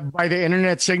by the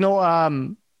internet signal.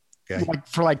 Okay.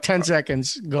 For 10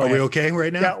 seconds. Go ahead. We okay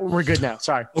right now? Yeah, we're good now.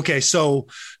 Sorry. Okay. So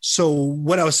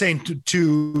what I was saying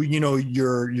to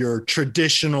your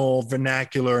traditional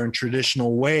vernacular and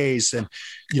traditional ways, and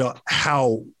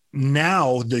how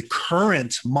now the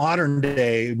current modern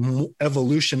day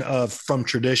evolution of from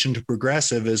tradition to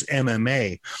progressive is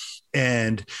MMA.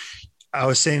 And I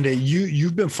was saying that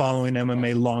you've been following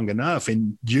MMA long enough,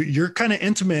 and you're kind of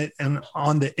intimate and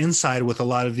on the inside with a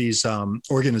lot of these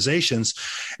organizations,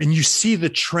 and you see the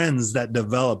trends that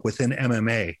develop within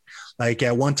MMA. Like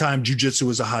at one time, jiu-jitsu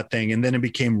was a hot thing, and then it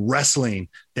became wrestling.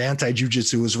 The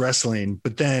anti-jiu-jitsu was wrestling.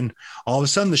 But then all of a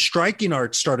sudden, the striking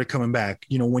arts started coming back.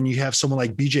 You know, when you have someone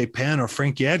like BJ Penn or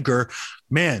Frankie Edgar,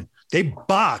 man, they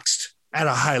boxed at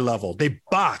a high level. They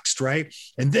boxed, right?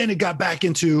 And then it got back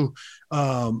into,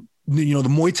 the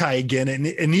Muay Thai again,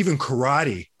 and even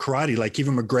karate, like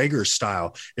even McGregor's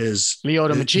style is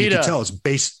Lyoto Machida. You can tell it's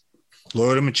based.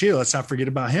 Lyoto Machida, let's not forget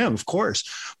about him, of course.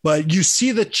 But you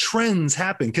see the trends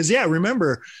happen because,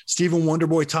 remember Stephen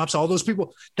Wonderboy Thompson, all those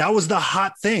people. That was the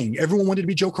hot thing. Everyone wanted to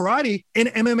be Joe Karate in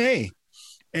MMA.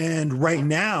 And right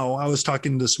now, I was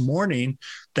talking this morning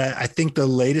that I think the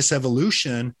latest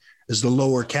evolution is the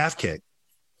lower calf kick.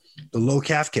 The low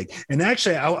calf kick. And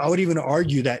actually, I would even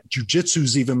argue that jiu-jitsu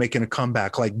is even making a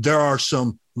comeback. Like there are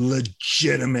some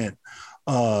legitimate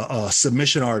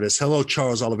submission artists. Hello,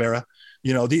 Charles Oliveira.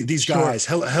 You know, these guys,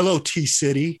 hello,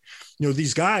 T-City. You know,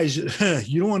 these guys,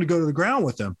 you don't want to go to the ground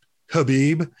with them.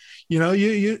 Habib, you know,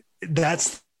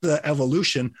 that's the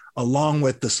evolution along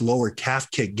with this lower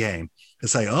calf kick game.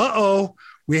 It's like,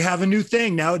 we have a new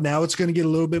thing. Now it's going to get a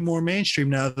little bit more mainstream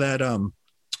now that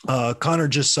Conor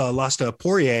just lost to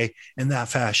Poirier in that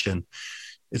fashion.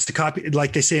 It's the copy,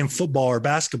 like they say in football or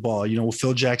basketball, you know, with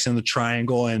Phil Jackson, the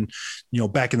triangle, and, you know,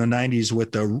 back in the 90s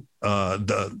with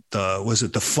was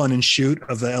it the fun and shoot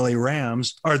of the LA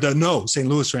Rams or St.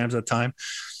 Louis Rams at the time.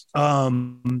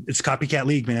 It's copycat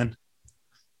league, man.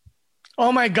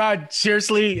 Oh my God.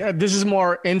 Seriously. This is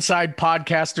more inside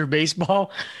podcaster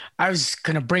baseball. I was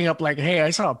going to bring up like, hey,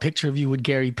 I saw a picture of you with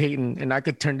Gary Payton and I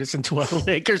could turn this into a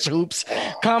Lakers hoops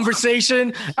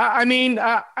conversation. I'm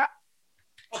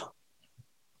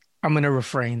going to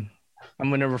refrain. I'm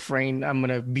going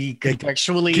to be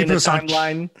contextually in the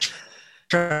timeline.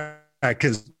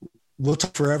 Because we'll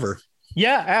talk forever.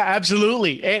 Yeah,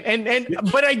 absolutely.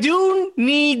 But I do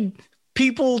need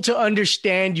people to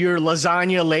understand your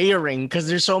lasagna layering because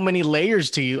there's so many layers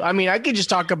to you. I mean, I could just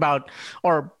talk about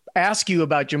or ask you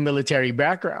about your military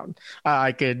background.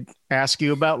 I could ask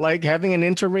you about like having an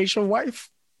interracial wife,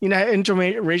 you know,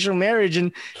 interracial marriage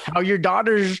and how your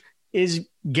daughter is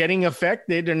getting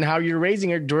affected and how you're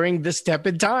raising her during this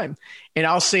tepid time. And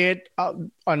I'll say it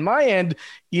on my end,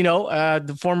 you know,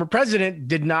 the former president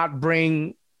did not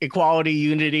bring equality,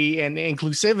 unity, and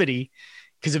inclusivity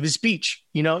because of his speech,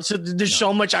 you know? So there's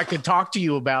so much I could talk to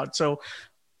you about. So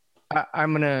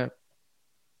I'm going to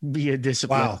be a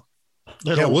discipline. Wow.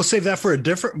 Yeah, we'll save that for a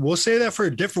different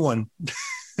one.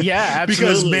 Yeah, absolutely.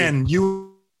 Because man,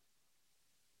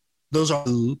 those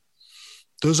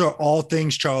are all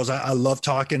things, Charles. I love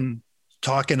talking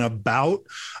about.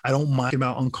 I don't mind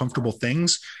about uncomfortable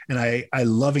things. And I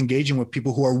love engaging with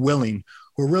people who are willing,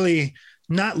 who are really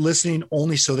not listening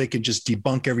only so they could just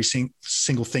debunk every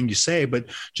single thing you say, but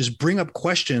just bring up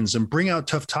questions and bring out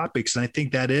tough topics. And I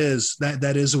think that is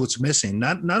what's missing,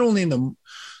 not only in the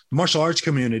martial arts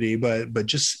community, but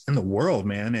just in the world,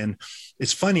 man. And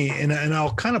it's funny. And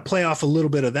I'll kind of play off a little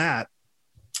bit of that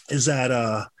is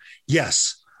that,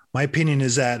 yes, my opinion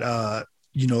is that,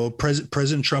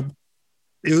 President Trump,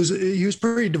 he was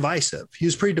pretty divisive.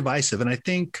 And I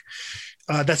think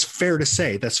that's fair to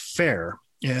say. That's fair.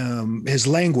 His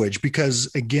language,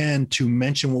 because again, to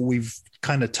mention what we've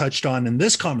kind of touched on in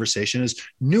this conversation is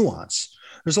nuance.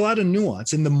 There's a lot of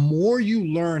nuance. And the more you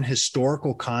learn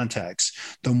historical context,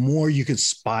 the more you could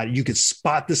spot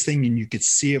this thing and you could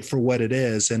see it for what it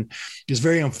is. And it's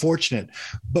very unfortunate,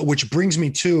 but which brings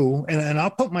me to, and I'll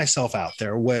put myself out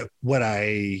there. What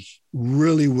I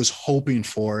really was hoping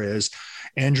for is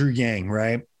Andrew Yang,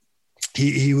 right?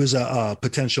 He was a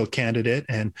potential candidate,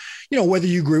 and, you know, whether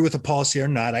you agree with the policy or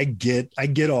not, I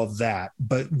get all that.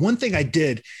 But one thing I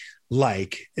did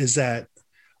like is that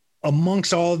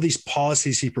amongst all of these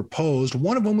policies he proposed,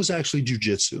 one of them was actually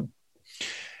jiu-jitsu.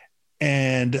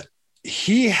 And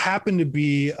he happened to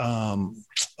be,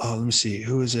 let me see,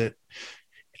 who is it?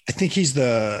 I think he's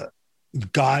the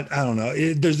God. I don't know.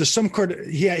 There's some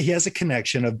he has a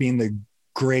connection of being the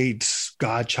great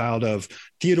godchild of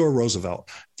Theodore Roosevelt.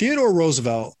 Theodore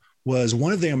Roosevelt was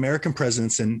one of the American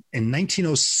presidents in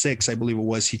 1906, I believe it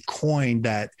was. He coined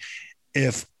that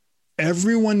if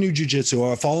everyone knew jiu-jitsu,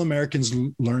 or if all Americans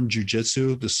learned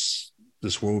jiu-jitsu, this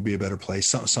world would be a better place,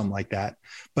 something like that.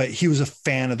 But he was a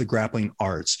fan of the grappling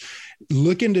arts.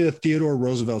 Look into Theodore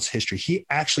Roosevelt's history. He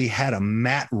actually had a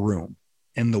mat room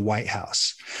in the White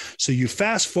House. So you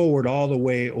fast forward all the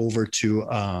way over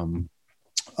to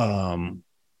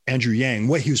Andrew Yang,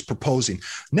 what he was proposing.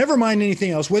 Never mind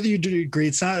anything else, whether you do agree,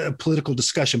 it's not a political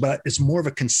discussion, but it's more of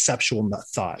a conceptual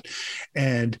thought.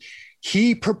 And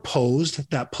he proposed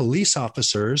that police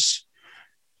officers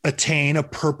attain a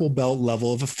purple belt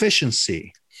level of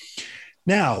efficiency.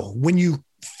 Now, when you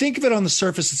think of it on the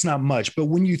surface, it's not much, but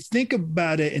when you think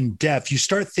about it in depth, you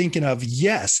start thinking of,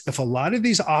 yes, if a lot of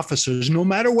these officers, no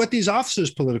matter what these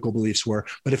officers' political beliefs were,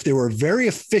 but if they were very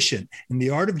efficient in the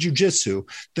art of jiu-jitsu,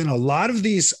 then a lot of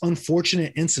these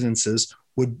unfortunate incidences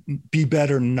would be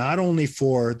better not only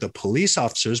for the police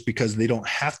officers because they don't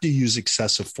have to use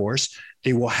excessive force.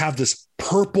 They will have this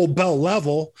purple belt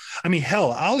level. I mean,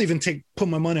 hell, I'll even put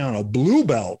my money on a blue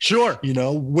belt. Sure.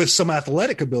 With some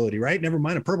athletic ability, right? Never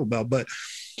mind a purple belt. But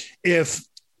if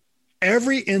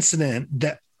every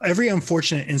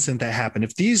unfortunate incident that happened,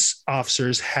 if these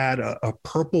officers had a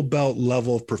purple belt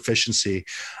level of proficiency,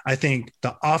 I think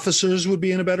the officers would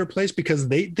be in a better place because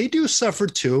they do suffer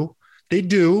too. They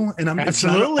do. And it's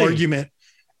not an argument.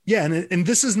 Yeah. And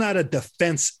this is not a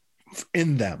defense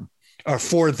in them or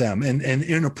for them and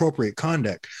inappropriate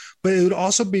conduct, but it would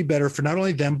also be better for not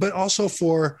only them, but also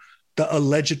for the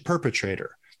alleged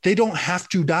perpetrator. They don't have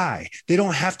to die. They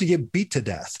don't have to get beat to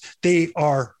death. They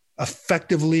are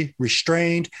effectively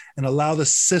restrained and allow the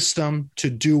system to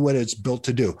do what it's built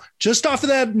to do. Just off of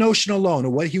that notion alone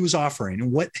of what he was offering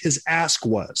and what his ask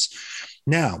was.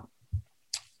 Now,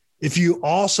 if you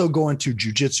also go into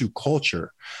jiu-jitsu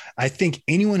culture, I think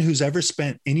anyone who's ever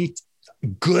spent any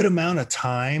good amount of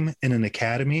time in an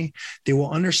academy, they will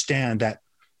understand that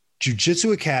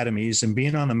jiu-jitsu academies and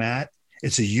being on the mat,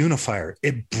 it's a unifier.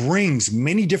 It brings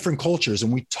many different cultures.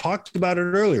 And we talked about it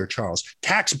earlier, Charles,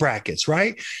 tax brackets,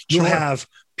 right? You'll have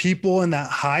people in that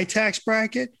high tax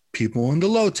bracket, people in the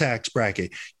low tax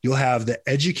bracket. You'll have the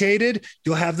educated,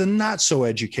 you'll have the not so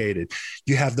educated.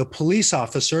 You have the police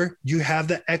officer, you have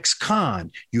the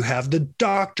ex-con, you have the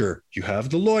doctor, you have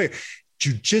the lawyer.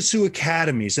 Jiu-jitsu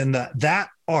academies and that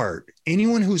art,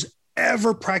 anyone who's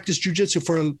ever practiced jiu-jitsu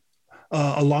for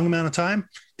a long amount of time,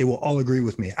 they will all agree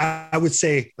with me. I would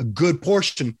say a good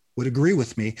portion would agree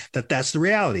with me that that's the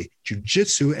reality.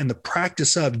 Jiu-jitsu and the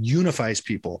practice of unifies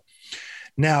people.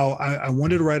 Now, I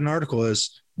wanted to write an article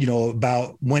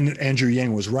about when Andrew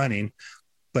Yang was running,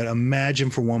 but imagine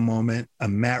for one moment a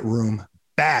mat room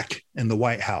back in the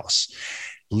White House.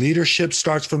 Leadership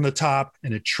starts from the top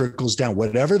and it trickles down.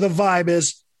 Whatever the vibe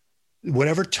is,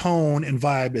 whatever tone and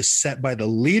vibe is set by the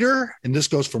leader, and this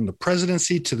goes from the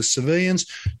presidency to the civilians,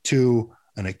 to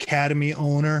an academy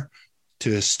owner,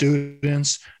 to his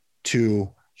students,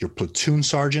 to your platoon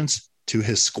sergeants, to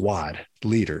his squad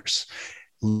leaders.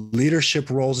 Leadership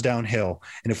rolls downhill.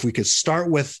 And if we could start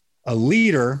with a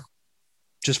leader,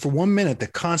 just for 1 minute, the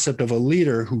concept of a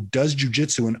leader who does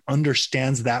jiu-jitsu and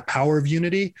understands that power of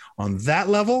unity on that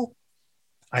level,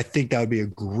 I think that would be a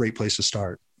great place to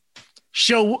start.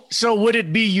 So would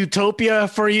it be utopia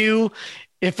for you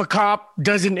if a cop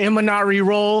does an Imanari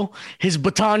roll, his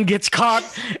baton gets caught,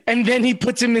 and then he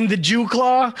puts him in the Jew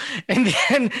claw, and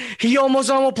then he almost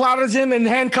omoplatas him and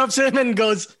handcuffs him and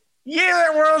goes,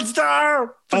 "Yeah, world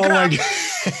star." Oh my God.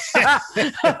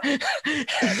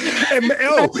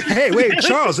 Hey, wait,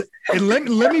 Charles, and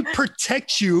let me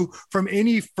protect you from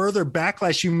any further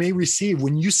backlash you may receive.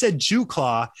 When you said Jew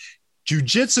claw,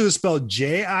 jiu-jitsu is spelled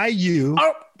J-I-U.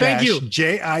 Oh, thank you.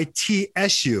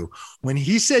 J-I-T-S-U. When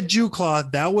he said Jew claw,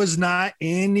 that was not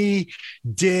any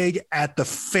dig at the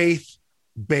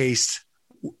faith-based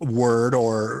word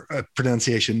or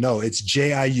pronunciation. No, it's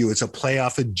J-I-U. It's a play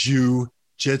off of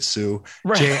Jew-jitsu,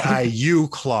 right. J-I-U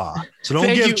claw. So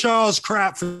don't give Charles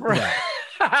crap for that.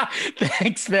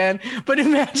 Thanks, man. But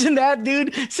imagine that,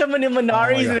 dude. Someone in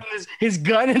Minari's and his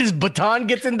gun and his baton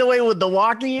gets in the way with the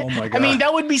walking. Oh my God. I mean,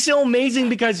 that would be so amazing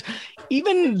because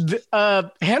even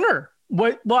Henner,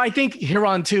 I think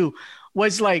Huron too,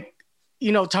 was like,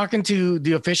 talking to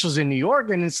the officials in New York,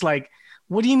 and it's like,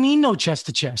 what do you mean no chest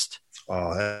to chest?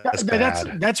 Oh, that's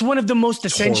bad. That's one of the most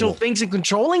essential things in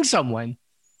controlling someone.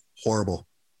 Horrible.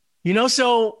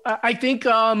 So I think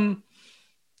coming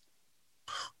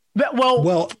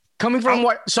from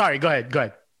what? Sorry, go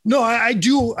ahead. No, I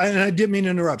do. And I didn't mean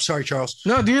to interrupt. Sorry, Charles.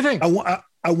 No, do you think?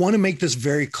 I want to make this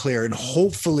very clear, and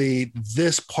hopefully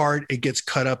this part, it gets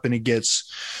cut up and it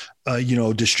gets,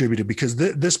 distributed, because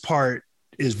this part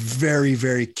is very,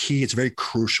 very key. It's very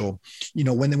crucial.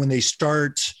 When they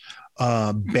start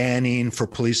banning for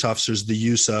police officers the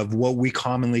use of what we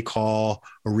commonly call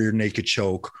a rear naked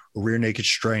choke, a rear naked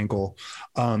strangle.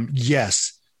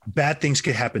 Yes, bad things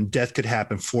could happen. Death could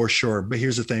happen for sure. But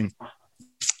here's the thing.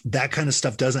 that kind of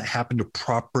stuff doesn't happen to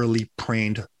properly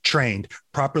trained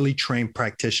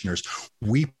practitioners.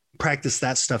 We practice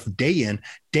that stuff day in,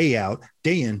 day out.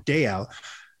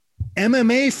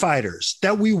 MMA fighters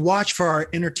that we watch for our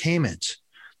entertainment.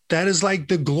 That is like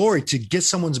the glory, to get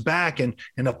someone's back and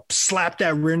slap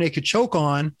that rear naked choke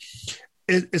on.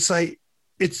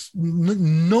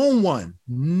 No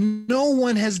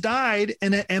one has died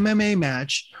in an MMA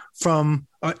match from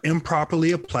an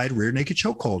improperly applied rear naked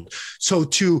chokehold. So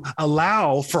to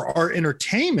allow for our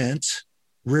entertainment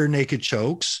rear naked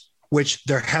chokes, which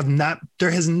there has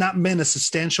not been a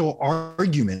substantial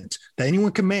argument that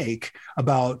anyone can make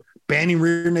about banning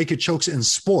rear naked chokes in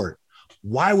sport.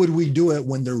 Why would we do it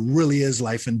when there really is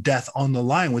life and death on the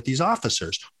line with these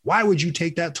officers? Why would you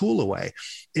take that tool away?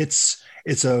 It's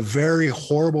a very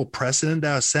horrible precedent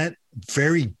that was set,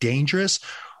 very dangerous.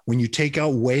 When you take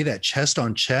away that chest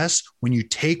on chest, when you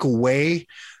take away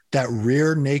that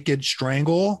rear naked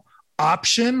strangle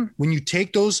option, when you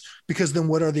take those, because then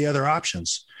what are the other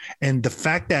options? And the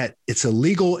fact that it's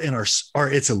illegal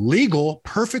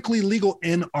perfectly legal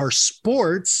in our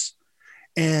sports,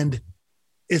 and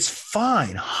it's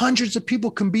fine. Hundreds of people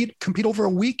compete over a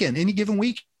weekend, any given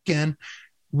weekend,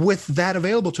 with that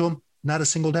available to them. Not a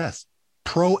single death,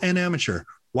 pro and amateur.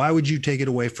 Why would you take it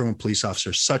away from a police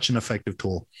officer? Such an effective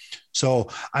tool. So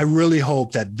I really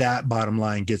hope that bottom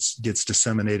line gets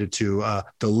disseminated to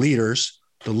the leaders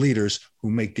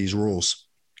who make these rules.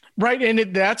 Right. And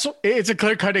it's a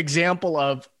clear-cut example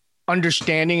of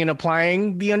understanding and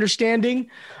applying the understanding,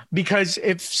 because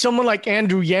if someone like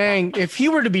Andrew Yang, if he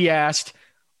were to be asked,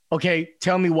 okay,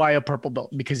 tell me why a purple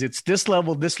belt, because it's this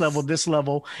level, this level, this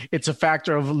level. It's a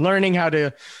factor of learning how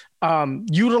to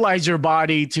utilize your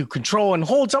body to control and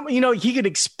hold something. He could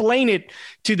explain it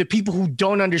to the people who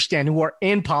don't understand, who are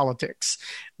in politics.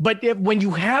 But when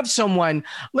you have someone,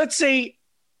 let's say,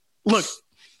 look,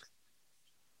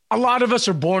 a lot of us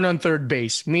are born on third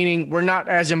base, meaning we're not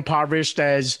as impoverished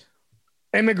as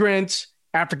immigrants,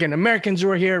 African Americans who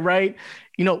are here, right?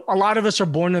 A lot of us are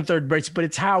born on third base, but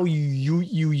it's how you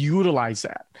utilize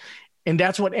that. And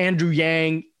that's what Andrew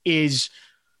Yang is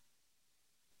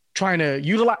trying to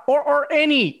utilize, or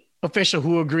any official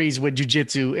who agrees with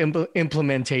jiu-jitsu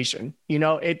implementation.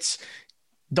 It's,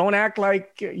 don't act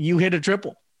like you hit a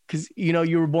triple because,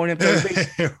 you were born in third base.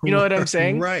 You know what I'm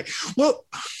saying? Right. Well,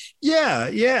 yeah.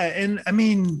 And I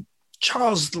mean,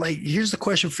 Charles, like, here's the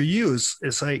question for you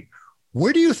is like,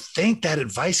 where do you think that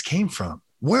advice came from?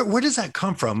 Where does that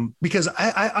come from? Because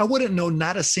I wouldn't know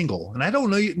not a single, and I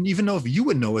don't even know if you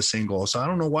would know a single. So I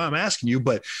don't know why I'm asking you,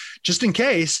 but just in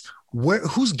case,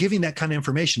 who's giving that kind of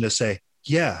information to say,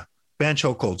 yeah, ban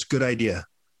chokeholds, good idea.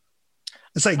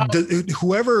 It's like,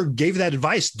 whoever gave that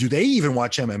advice, do they even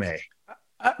watch MMA?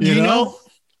 A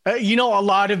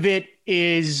lot of it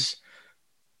is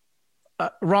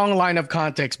wrong line of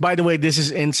context. By the way, this is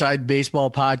inside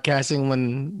baseball podcasting.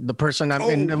 When the person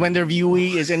when their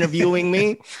viewee is interviewing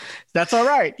me, that's all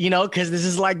right, because this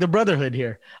is like the brotherhood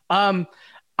here.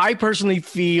 I personally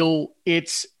feel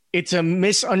it's a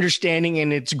misunderstanding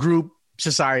in its group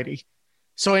society.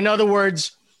 So in other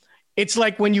words, it's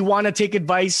like when you want to take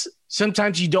advice,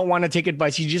 sometimes you don't want to take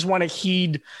advice. You just want to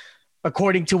heed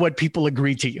according to what people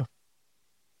agree to you.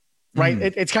 Right.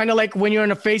 It's kind of like when you're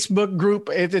in a Facebook group,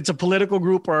 if it's a political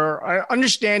group or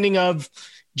understanding of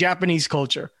Japanese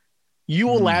culture, you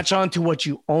will latch on to what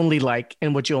you only like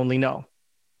and what you only know.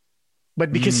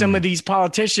 But because some of these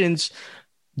politicians,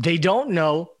 they don't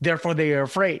know, therefore they are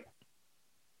afraid.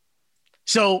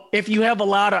 So if you have a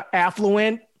lot of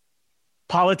affluent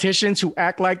politicians who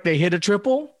act like they hit a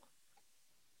triple,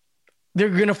 they're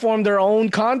going to form their own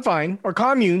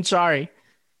commune, and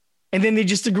then they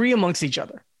just agree amongst each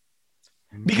other.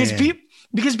 Because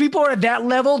people are at that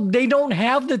level, they don't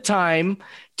have the time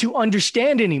to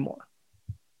understand anymore.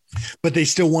 But they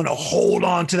still want to hold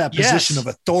on to that position of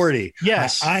authority.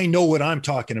 Yes. I know what I'm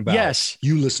talking about. Yes.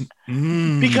 You listen.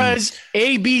 Because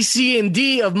A, B, C, and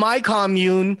D of my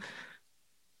commune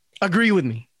agree with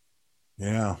me.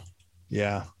 Yeah.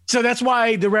 Yeah. So that's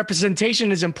why the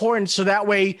representation is important. So that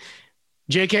way,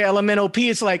 JKLMNOP,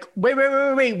 it's like,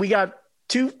 wait. We got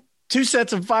two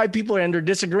sets of 5 people and they're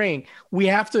disagreeing. We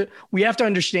have to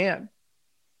understand.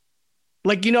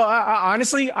 Like,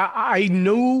 honestly, I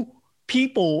know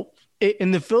people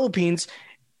in the Philippines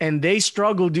and they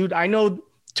struggle, dude. I know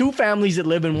 2 families that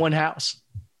live in one house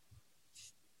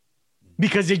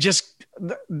because they're just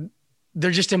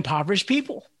impoverished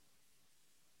people.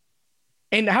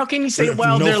 And how can you say, they're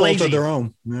fault lazy? Of their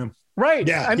own. Yeah. Right.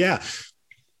 Yeah.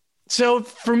 So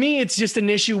for me, it's just an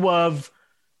issue of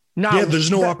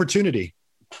there's no opportunity.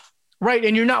 Right.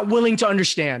 And you're not willing to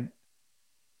understand.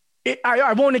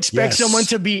 I won't expect Yes. someone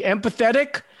to be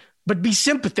empathetic, but be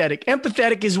sympathetic.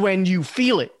 Empathetic is when you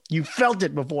feel it. You felt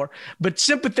it before. But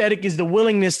sympathetic is the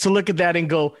willingness to look at that and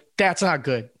go, that's not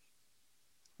good.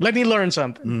 Let me learn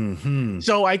something. Mm-hmm.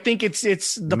 So I think it's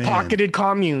the Man. pocketed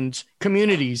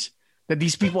communities that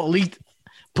these people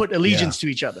put allegiance to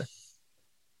each other.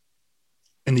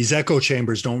 And these echo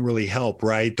chambers don't really help,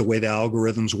 right? The way the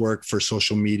algorithms work for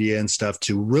social media and stuff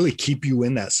to really keep you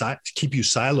in that keep you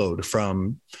siloed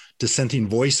from dissenting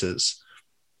voices.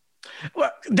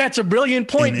 Well, that's a brilliant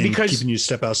point and because keeping you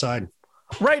step outside.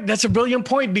 Right. That's a brilliant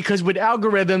point because with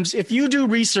algorithms, if you do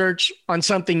research on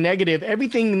something negative,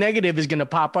 everything negative is going to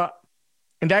pop up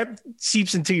and that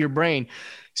seeps into your brain.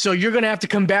 So you're going to have to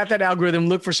combat that algorithm,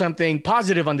 look for something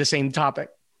positive on the same topic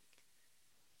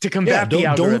to combat the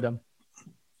algorithm.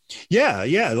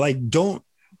 Yeah. Like don't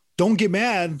get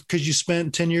mad because you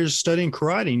spent 10 years studying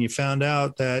karate and you found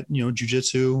out that,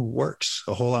 jujitsu works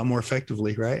a whole lot more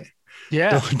effectively. Right.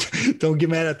 Yeah. Don't get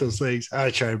mad at those things.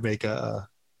 I try to make a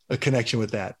connection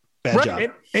with that. Bad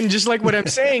job. And just like what I'm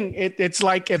saying, it's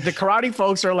like if the karate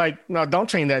folks are like, no, don't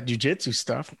train that jujitsu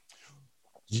stuff.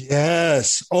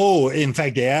 Yes. Oh, in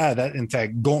fact,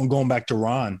 going back to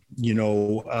Ron,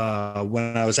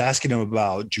 when I was asking him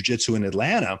about jujitsu in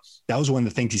Atlanta, that was one of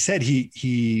the things he said.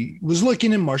 He was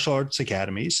looking in martial arts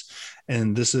academies,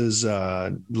 and this is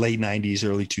late 90s,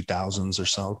 early 2000s or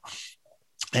so.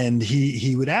 And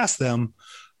he would ask them,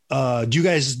 do you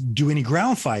guys do any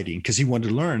ground fighting? Because he wanted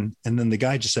to learn. And then the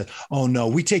guy just said, oh, no,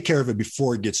 we take care of it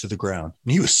before it gets to the ground.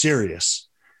 And he was serious.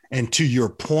 And to your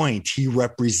point, he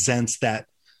represents that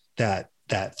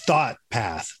thought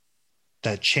path,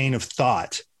 that chain of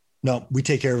thought. No, we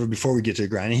take care of it before we get to the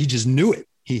ground. And he just knew it.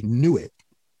 He knew it.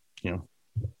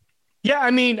 Yeah,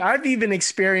 I mean, I've even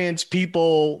experienced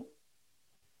people,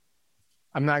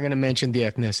 I'm not going to mention the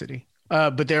ethnicity.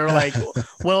 But they were like,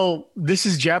 well, this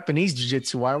is Japanese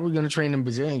jiu-jitsu. Why are we going to train in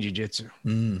Brazilian jiu-jitsu?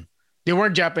 Mm. They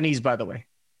weren't Japanese, by the way.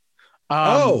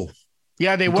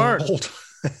 Yeah, they weren't.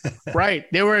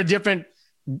 Right. They were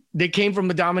they came from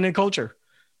a dominant culture.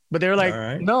 But they were like,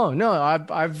 right. no,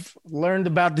 I've learned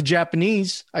about the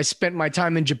Japanese. I spent my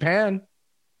time in Japan.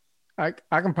 I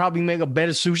can probably make a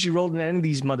better sushi roll than any of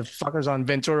these motherfuckers on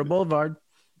Ventura Boulevard.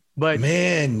 But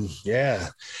man, yeah,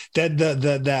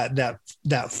 that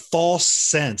false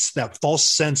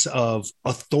sense of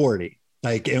authority,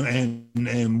 like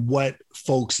and what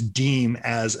folks deem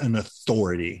as an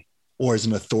authority or as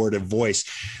an authoritative voice,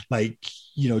 like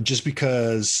just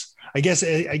because I guess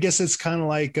it's kind of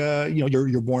like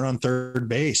you're born on third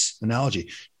base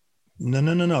analogy.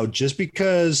 No. Just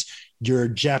because you're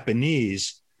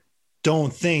Japanese,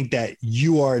 don't think that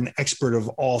you are an expert of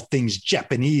all things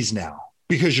Japanese now.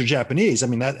 Because you're Japanese. I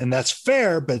mean, that's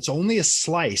fair, but it's only a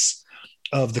slice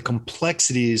of the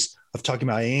complexities of talking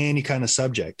about any kind of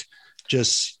subject.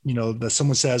 Just, that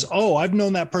someone says, oh, I've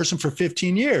known that person for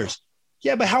 15 years.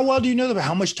 Yeah, but how well do you know them?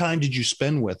 How much time did you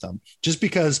spend with them? Just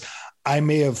because I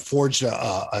may have forged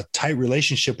a tight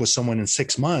relationship with someone in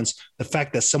 6 months, the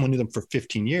fact that someone knew them for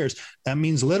 15 years, that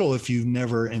means little if you've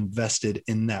never invested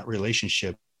in that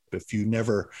relationship. If you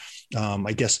never,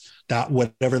 I guess that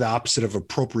whatever the opposite of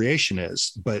appropriation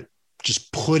is, but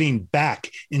just putting back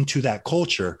into that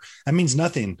culture, that means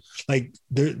nothing. Like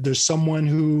there's someone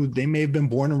who they may have been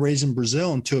born and raised in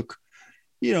Brazil and took,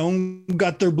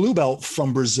 got their blue belt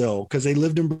from Brazil because they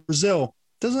lived in Brazil.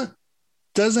 Doesn't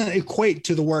equate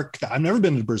to the work that I've never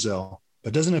been to Brazil,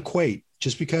 but doesn't equate.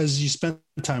 Just because you spent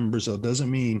time in Brazil doesn't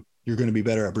mean you're going to be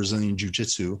better at Brazilian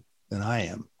jiu-jitsu than I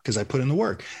am, because I put in the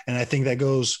work. And I think that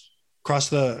goes across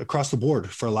the board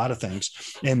for a lot of things.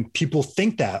 And people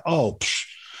think that,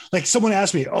 like someone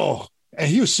asked me, and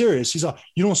he was serious. He's like,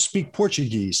 you don't speak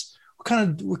Portuguese. What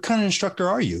kind of instructor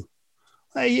are you?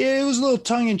 Yeah, it was a little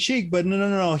tongue in cheek, but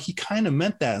no. He kind of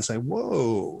meant that. It's like,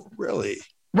 whoa, really?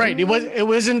 Right. It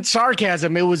wasn't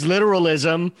sarcasm. It was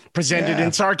literalism presented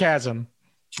in sarcasm.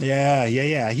 Yeah.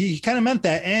 He kind of meant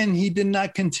that. And he did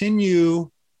not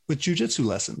continue with jiu-jitsu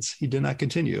lessons. He did not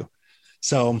continue.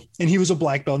 So, and he was a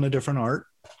black belt in a different art.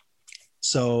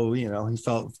 So, he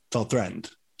felt threatened.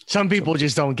 Some people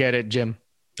just don't get it, Jim.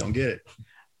 Don't get it.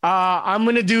 I'm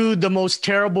going to do the most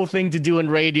terrible thing to do in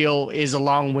radio is a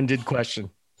long-winded question.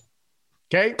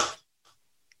 Okay.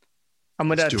 I'm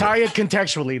going to tie it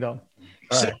contextually though.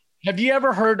 So, right. Have you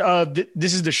ever heard of,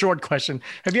 this is the short question.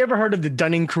 Have you ever heard of the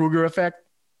Dunning-Kruger effect?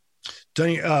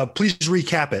 Please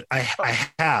recap it. I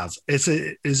have. Is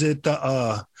it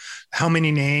the how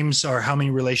many names or how many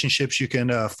relationships you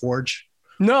can forge?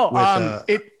 No,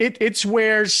 it's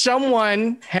where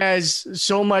someone has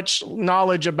so much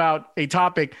knowledge about a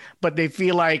topic, but they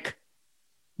feel like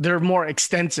they're more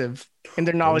extensive in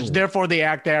their knowledge. Oh. Therefore, they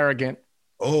act arrogant.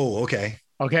 Oh, okay.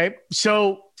 Okay.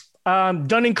 So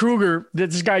Dunning-Kruger,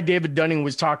 this guy David Dunning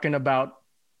was talking about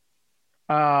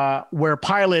where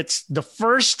pilots, the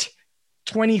first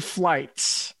 20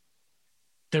 flights,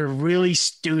 they're really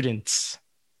students,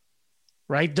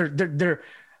 right? They're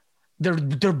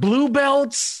blue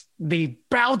belts. They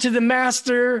bow to the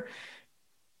master,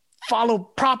 follow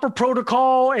proper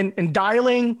protocol and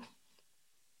dialing.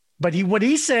 But what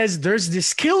he says, there's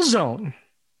this kill zone.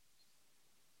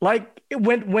 Like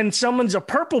when someone's a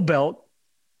purple belt,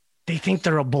 they think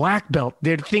they're a black belt.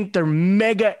 They think they're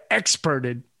mega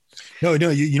experted. No,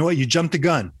 you know what? You jumped the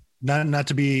gun. Not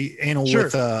to be anal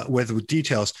with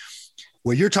details.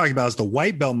 What you're talking about is the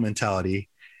white belt mentality,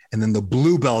 and then the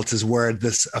blue belt is where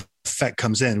this effect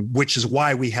comes in, which is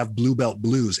why we have blue belt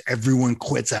blues. Everyone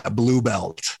quits at blue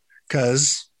belt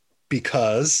because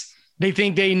they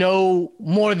think they know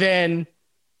more than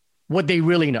what they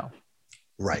really know.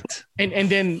 Right. And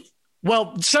then,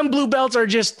 well, some blue belts are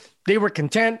just, they were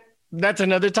content. That's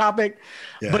another topic.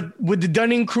 Yeah. But with the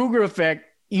Dunning-Kruger effect,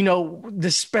 you know, the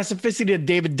specificity that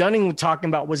David Dunning was talking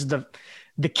about was the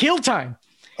kill time.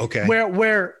 Okay.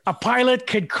 Where a pilot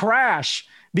could crash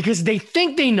because they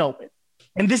think they know it.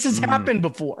 And this has happened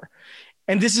before.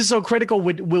 And this is so critical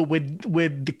with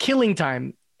the killing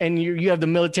time. And you have the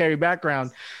military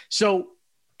background. So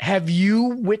have you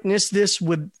witnessed this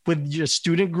with your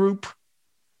student group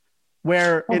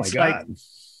where it's like,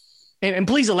 and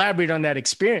please elaborate on that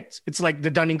experience. It's like the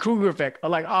Dunning-Kruger effect.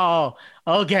 Like, oh,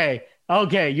 okay,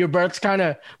 your berth's kind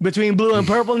of between blue and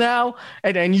purple now,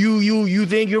 and you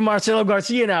think you're Marcelo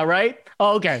Garcia now, right?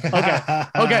 Oh, okay,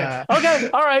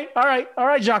 all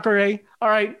right, Jacare, all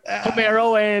right,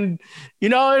 Homero, and you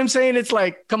know what I'm saying? It's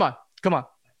like, come on.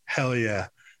 Hell yeah.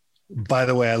 By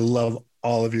the way, I love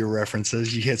all of your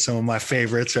references. You hit some of my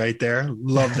favorites right there.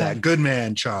 Love that. Good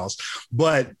man, Charles.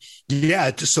 But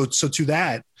yeah, so to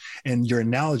that, and your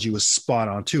analogy was spot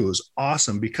on too. It was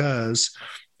awesome because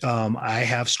I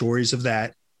have stories of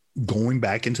that going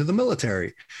back into the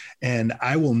military. And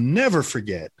I will never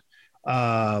forget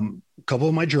a couple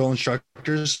of my drill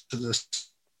instructors,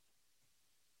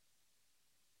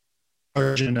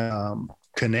 Sergeant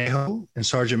Conejo and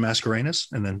Sergeant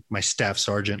Mascarenas, and then my staff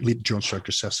sergeant, lead drill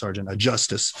instructor, staff sergeant,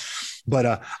 Justice.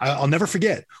 But I'll never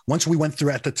forget, once we went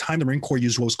through, at the time, the Marine Corps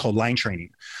used what was called line training,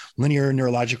 linear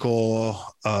neurological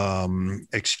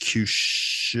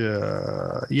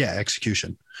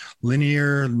execution,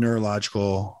 linear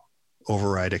neurological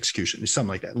override execution, something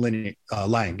like that. Linear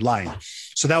line.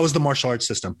 So that was the martial arts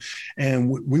system, and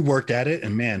we worked at it.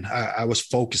 And man, I was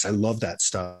focused. I love that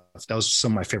stuff. That was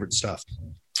some of my favorite stuff.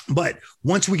 But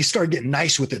once we started getting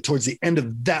nice with it towards the end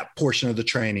of that portion of the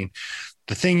training,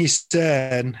 the thing he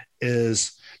said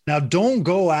is, now don't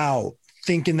go out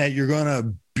thinking that you're going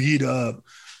to beat up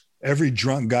every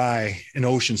drunk guy in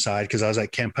Oceanside, because I was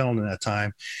at Camp Pendleton at that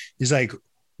time. He's like,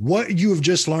 what you have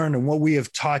just learned and what we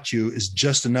have taught you is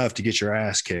just enough to get your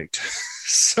ass kicked.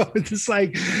 So it's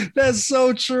like, that's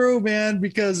so true, man,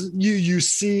 because you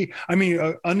see, I mean,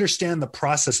 understand the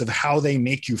process of how they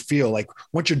make you feel. Like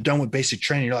once you're done with basic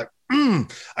training, you're like,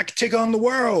 I could take on the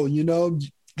world, you know.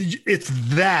 It's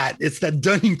that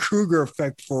Dunning-Kruger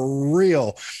effect for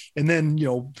real. And then, you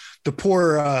know, the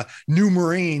poor new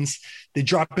Marines, they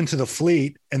drop into the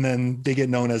fleet and then they get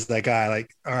known as that guy,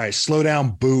 like, all right, slow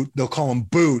down, boot. They'll call him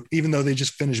boot, even though they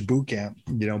just finished boot camp,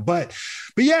 you know, but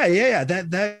yeah,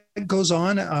 that goes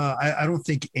on. I don't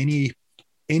think any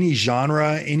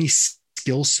genre, any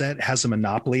skill set has a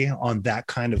monopoly on that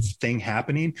kind of thing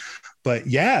happening. But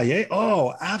yeah.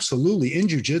 Oh, absolutely. In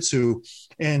jiu-jitsu,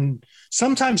 and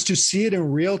sometimes to see it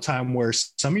in real time where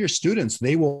some of your students,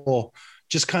 they will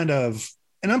just kind of,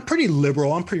 and I'm pretty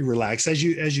liberal, I'm pretty relaxed, as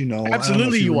you know.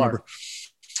 Absolutely, you are.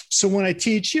 So when I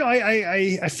teach, you know,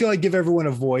 I feel I give everyone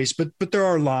a voice, but there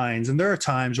are lines, and there are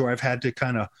times where I've had to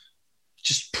kind of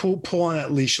just pull on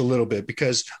that leash a little bit,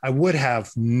 because I would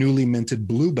have newly minted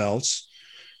blue belts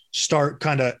start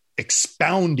kind of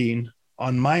expounding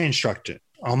on my instruction.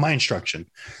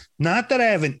 Not that I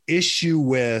have an issue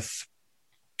with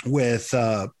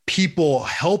people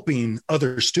helping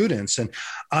other students. And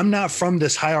I'm not from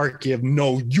this hierarchy of,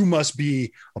 no, you must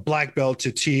be a black belt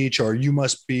to teach, or you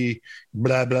must be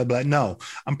blah, blah, blah. No,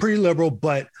 I'm pretty liberal,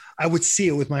 but I would see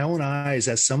it with my own eyes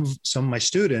as some of my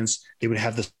students, they would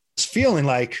have this feeling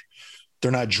like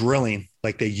they're not drilling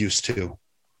like they used to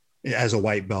as a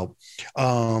white belt.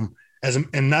 And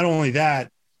not only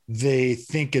that, they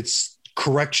think it's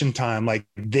correction time. Like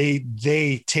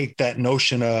they take that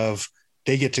notion of,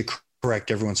 they get to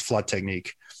correct everyone's flood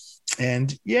technique.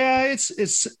 And yeah,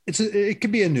 it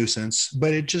could be a nuisance,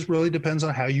 but it just really depends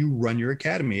on how you run your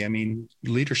academy. I mean,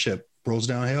 leadership rolls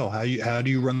downhill. How do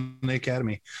you run the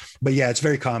academy? But yeah, it's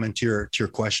very common to your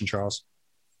question, Charles.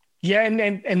 Yeah,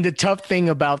 and the tough thing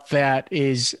about that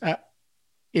is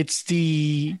it's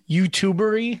the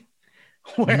YouTubery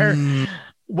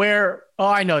where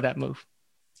I know that move.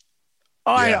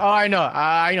 I know.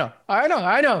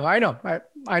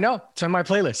 It's on my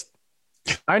playlist.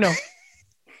 I know.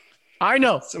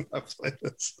 It's on my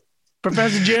playlist.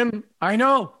 Professor Jim, I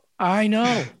know.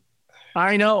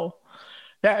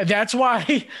 That's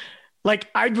why, like,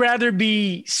 I'd rather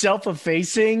be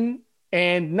self-effacing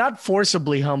and not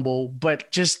forcibly humble, but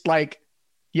just like,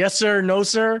 yes, sir, no,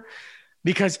 sir,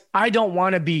 because I don't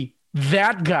want to be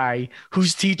that guy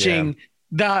who's teaching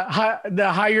the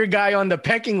higher guy on the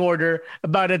pecking order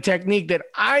about a technique that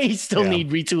I still need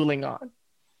retooling on.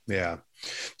 Yeah.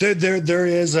 There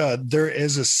is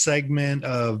a segment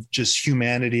of just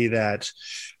humanity that,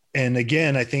 and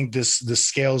again, I think this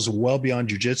scales well beyond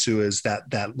jiu-jitsu, is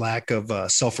that lack of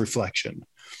self-reflection,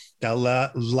 that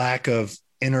lack of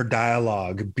inner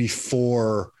dialogue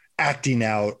before acting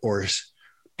out or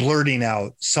blurting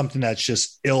out something that's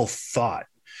just ill thought.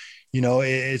 You know,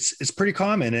 it's pretty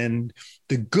common. And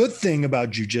the good thing about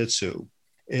jiu-jitsu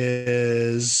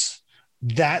is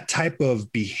that type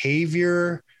of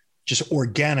behavior, just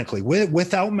organically,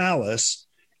 without malice,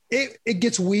 it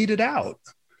gets weeded out.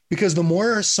 Because the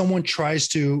more someone tries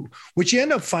to, what you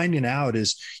end up finding out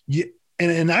is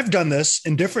and I've done this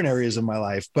in different areas of my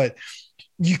life, but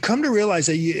you come to realize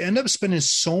that you end up spending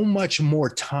so much more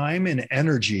time and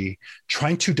energy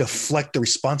trying to deflect the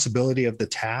responsibility of the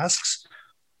tasks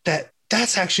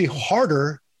that's actually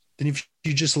harder than if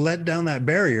you just let down that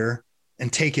barrier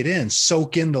and take it in,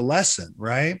 soak in the lesson,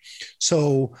 right?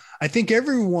 So I think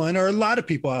everyone, or a lot of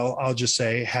people, I'll just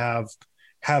say, have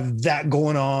that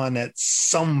going on at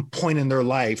some point in their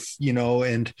life, you know.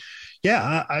 And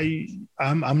yeah,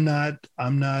 I'm not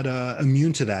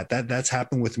immune to that. That's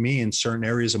happened with me in certain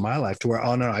areas of my life, to where,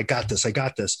 oh no, I got this.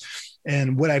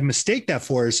 And what I mistake that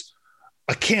for is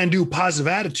a can-do positive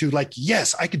attitude. Like,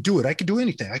 yes, I could do it. I could do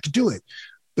anything. I could do it.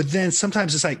 But then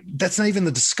sometimes it's like, that's not even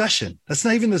the discussion. That's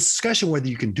not even the discussion whether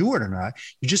you can do it or not.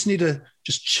 You just need to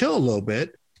just chill a little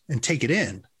bit and take it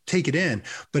in.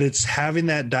 But it's having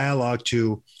that dialogue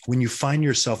to, when you find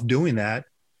yourself doing that,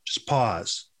 just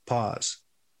pause. It's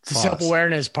the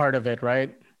self-awareness part of it,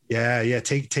 right? Yeah.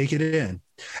 Take it in.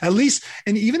 At least,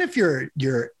 and even if you're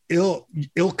ill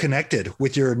connected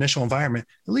with your initial environment,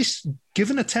 at least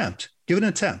give an attempt.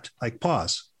 Like,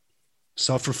 pause,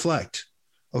 self-reflect.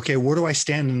 Okay, where do I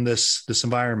stand in this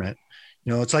environment?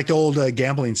 You know, it's like the old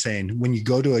gambling saying: when you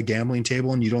go to a gambling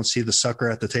table and you don't see the sucker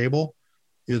at the table,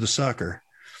 you're the sucker.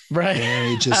 Right.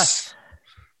 And it just,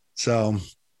 so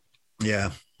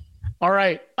yeah. All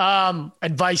right.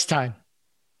 Advice time.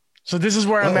 So this is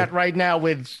where I'm at right now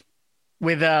with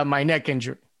my neck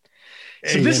injury.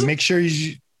 So hey, make sure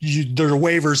there are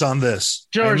waivers on this.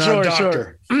 Sure.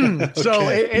 Okay. So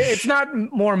it's not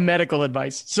more medical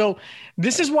advice. So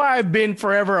this is why I've been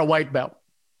forever a white belt.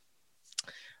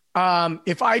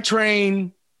 If I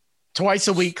train twice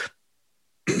a week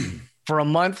for a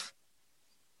month,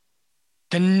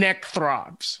 the neck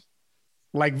throbs,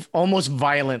 like almost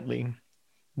violently.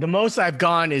 The most I've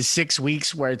gone is 6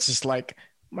 weeks, where it's just like,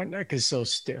 my neck is so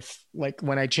stiff. Like,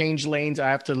 when I change lanes, I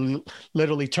have to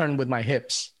literally turn with my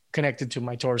hips connected to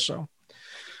my torso.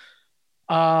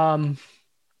 So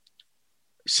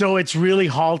it's really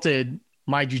halted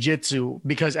my jiu-jitsu,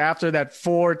 because after that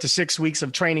 4 to 6 weeks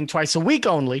of training twice a week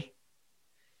only,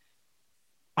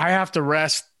 I have to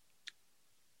rest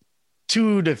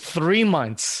 2 to 3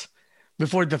 months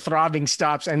before the throbbing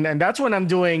stops. And that's when I'm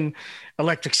doing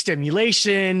electric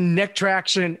stimulation, neck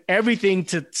traction, everything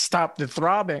to stop the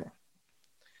throbbing.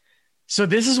 So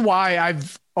this is why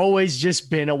I've always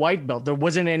just been a white belt. There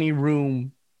wasn't any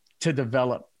room to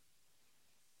develop.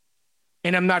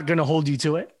 And I'm not going to hold you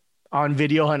to it on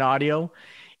video and audio.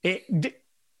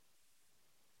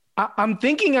 I'm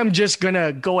thinking I'm just going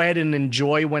to go ahead and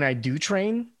enjoy when I do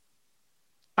train.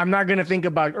 I'm not going to think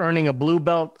about earning a blue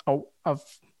belt, a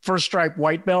first stripe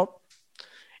white belt.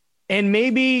 And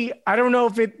maybe, I don't know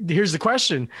here's the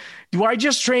question. Do I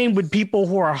just train with people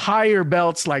who are higher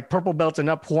belts, like purple belts and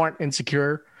up, who aren't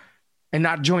insecure, and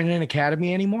not join an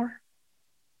academy anymore?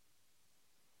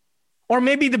 Or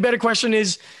maybe the better question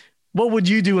is, what would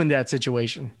you do in that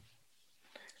situation?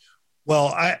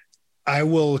 Well, I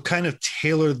will kind of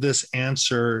tailor this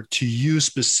answer to you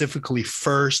specifically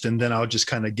first, and then I'll just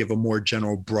kind of give a more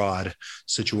general, broad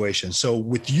situation. So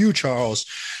with you, Charles,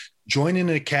 joining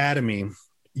an academy,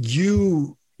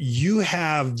 you you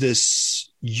have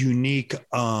this unique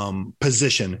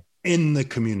position in the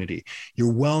community.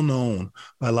 You're well known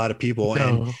by a lot of people.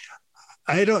 No. And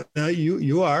I don't know,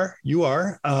 you are,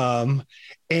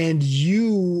 and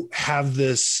you have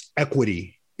this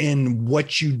equity in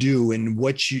what you do and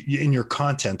in your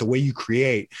content, the way you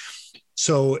create.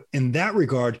 So in that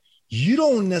regard, you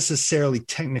don't necessarily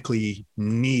technically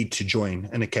need to join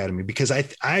an academy, because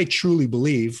I truly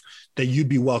believe that you'd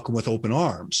be welcome with open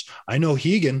arms. I know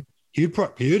Hegan, he'd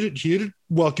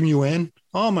welcome you in.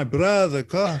 Oh, my brother,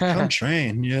 come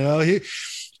train. You know,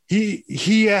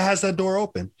 he has that door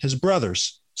open. His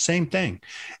brothers, same thing.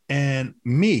 And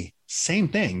me, same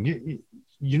thing.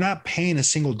 You're not paying a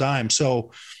single dime.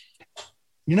 So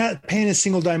you're not paying a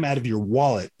single dime out of your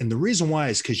wallet. And the reason why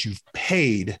is because you've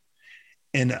paid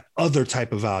an other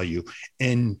type of value.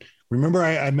 And remember,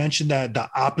 I mentioned that the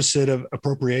opposite of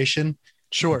appropriation,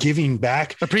 Sure. giving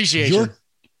back, Appreciation. your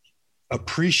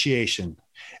appreciation,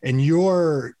 and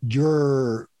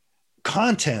your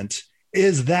content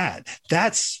is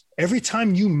that's every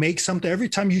time you make something, every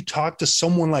time you talk to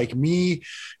someone like me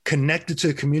connected to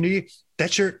the community,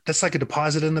 that's like a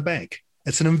deposit in the bank.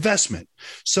 It's an investment.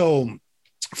 So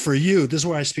for you, this is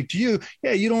where I speak to you.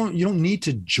 Yeah, you don't need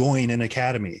to join an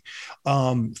academy.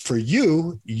 For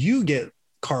you get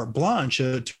carte blanche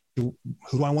to who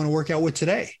do I want to work out with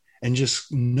today, and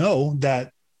just know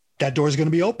that door is going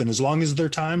to be open as long as there are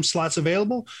time slots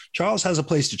available. Charles has a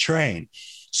place to train.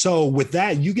 So with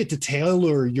that, you get to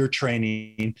tailor your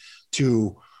training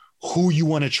to who you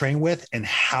want to train with and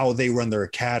how they run their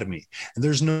academy. And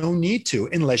there's no need to,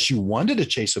 unless you wanted to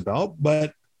chase a belt,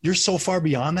 but you're so far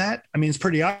beyond that. I mean, it's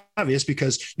pretty obvious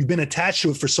because you've been attached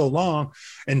to it for so long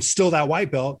and still that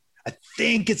white belt. I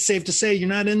think it's safe to say you're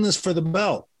not in this for the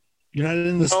belt. You're not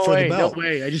in this for the belt. No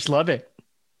way. I just love it.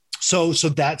 So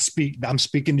I'm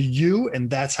speaking to you, and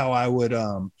that's how I would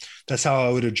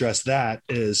address that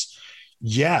is,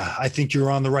 yeah, I think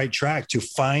you're on the right track to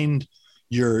find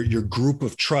your group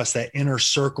of trust, that inner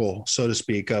circle, so to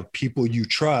speak, of people you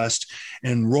trust,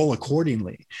 and roll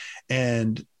accordingly.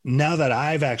 And now that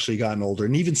I've actually gotten older,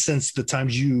 and even since the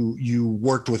times you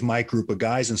worked with my group of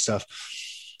guys and stuff,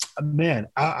 man,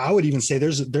 I would even say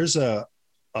there's a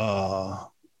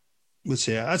let's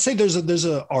see, I'd say there's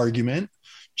a argument,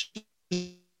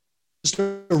 just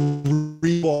a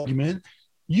real argument.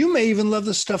 You may even love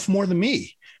this stuff more than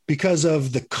me because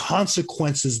of the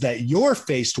consequences that you're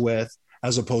faced with,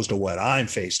 as opposed to what I'm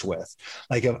faced with.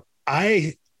 Like, if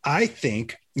I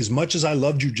think, as much as I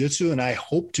love jujitsu and I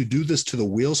hope to do this till the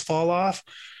wheels fall off,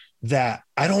 that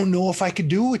I don't know if I could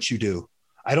do what you do.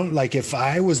 I don't, like, if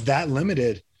I was that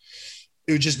limited,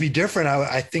 it would just be different.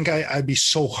 I think I'd be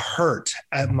so hurt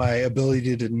at my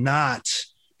ability to not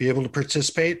be able to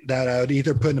participate that I would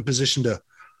either put in a position to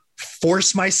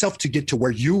force myself to get to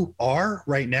where you are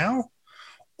right now,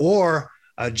 or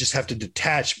I'd just have to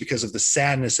detach because of the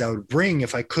sadness I would bring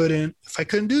if I couldn't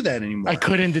do that anymore. I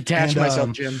couldn't detach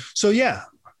myself, Jim. So yeah.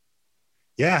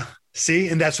 See,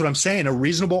 and that's what I'm saying. A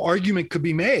reasonable argument could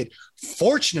be made.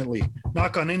 Fortunately,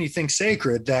 knock on anything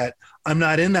sacred, that I'm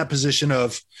not in that position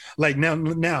of, like,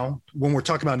 now when we're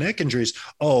talking about neck injuries,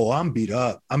 oh, I'm beat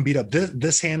up.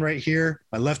 This hand right here,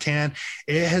 my left hand,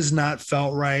 it has not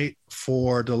felt right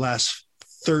for the last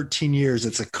 13 years.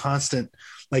 It's a constant,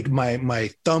 like my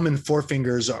thumb and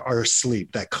forefingers are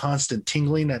asleep, that constant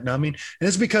tingling, that numbing. And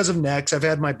it's because of necks. I've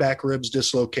had my back ribs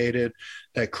dislocated,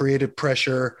 that created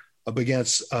pressure up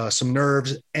against some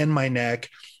nerves and my neck.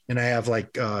 And I have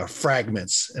like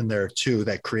fragments in there too,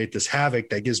 that create this havoc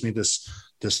that gives me this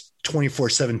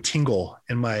 24/7 tingle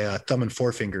in my thumb and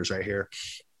forefingers right here.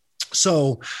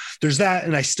 So there's that.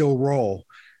 And I still roll.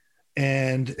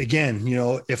 And again,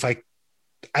 if I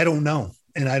don't know,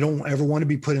 and I don't ever want to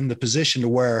be put in the position to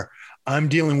where I'm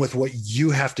dealing with what you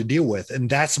have to deal with. And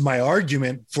that's my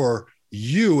argument for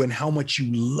you and how much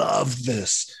you love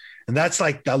this. And that's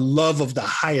like the love of the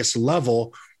highest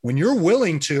level, when you're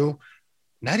willing to,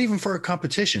 not even for a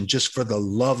competition, just for the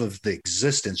love of the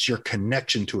existence, your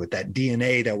connection to it, that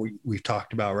DNA that we've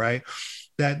talked about, right?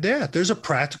 That there's a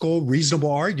practical,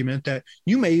 reasonable argument that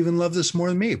you may even love this more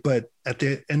than me. But at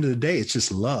the end of the day, it's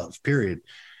just love, period.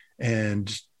 And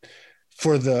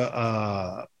for the,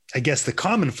 I guess, the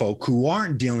common folk who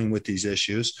aren't dealing with these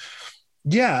issues,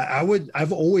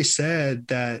 I've always said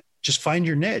that just find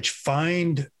your niche.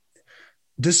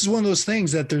 This is one of those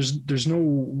things that there's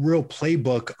no real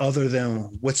playbook other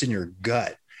than what's in your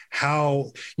gut.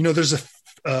 How, there's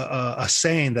a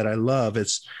saying that I love.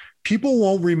 It's, people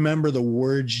won't remember the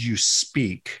words you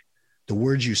speak, the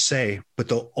words you say, but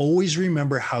they'll always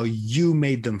remember how you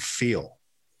made them feel.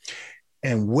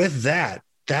 And with that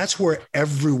that's where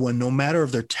everyone, no matter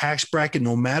of their tax bracket,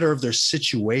 no matter of their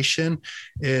situation,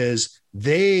 is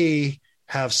they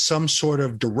have some sort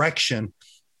of direction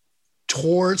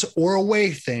towards or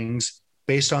away things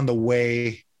based on the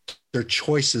way their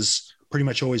choices pretty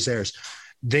much always theirs.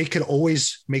 They could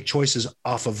always make choices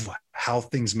off of how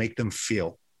things make them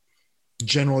feel,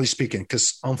 generally speaking,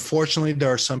 because unfortunately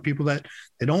there are some people that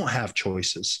they don't have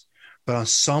choices, but on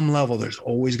some level, there's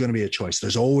always going to be a choice.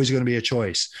 There's always going to be a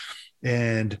choice.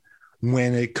 And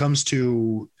when it comes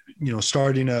to,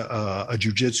 starting a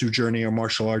jiu-jitsu journey or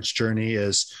martial arts journey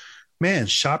is, man,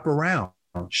 shop around,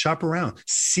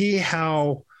 see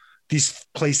how these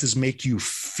places make you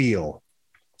feel.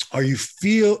 Do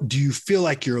you feel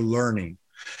like you're learning?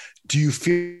 Do you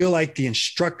feel like the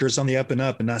instructor's on the up and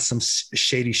up and not some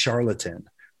shady charlatan,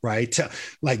 right?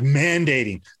 Like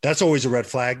mandating, that's always a red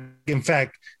flag. In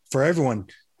fact, for everyone,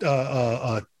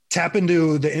 tap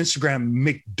into the Instagram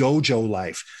McDojo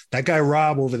life. That guy,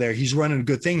 Rob over there, he's running a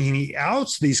good thing. He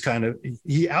outs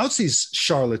these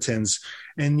charlatans.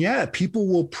 And yeah, people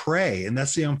will prey. And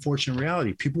that's the unfortunate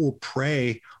reality. People will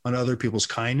prey on other people's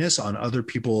kindness, on other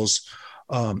people's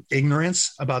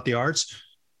ignorance about the arts.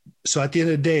 So at the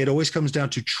end of the day, it always comes down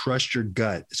to trust your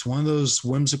gut. It's one of those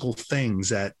whimsical things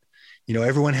that,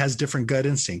 everyone has different gut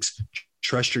instincts.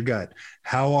 Trust your gut.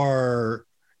 How are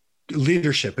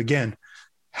leadership, again,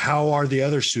 how are the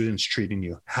other students treating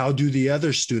you? How do the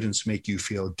other students make you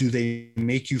feel? Do they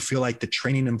make you feel like the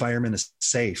training environment is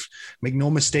safe? Make no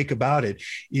mistake about it.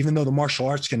 Even though the martial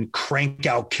arts can crank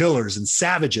out killers and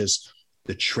savages,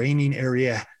 the training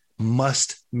area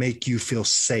must make you feel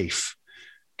safe,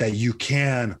 that you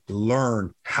can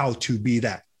learn how to be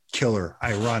that killer,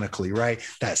 ironically, right?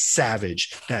 That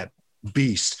savage, that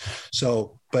beast.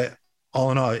 So, but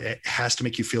all in all, it has to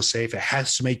make you feel safe. It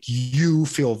has to make you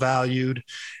feel valued,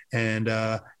 and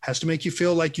has to make you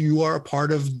feel like you are a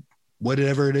part of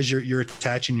whatever it is you're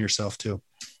attaching yourself to.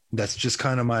 That's just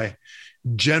kind of my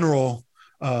general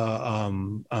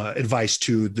advice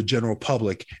to the general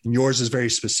public. And yours is very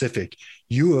specific.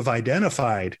 You have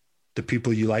identified the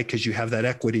people you like because you have that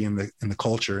equity in the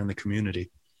culture, in the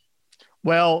community.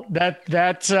 Well,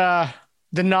 that's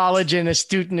the knowledge and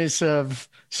astuteness of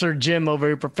Sir Jim over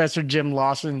here, Professor Jim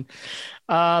Lawson.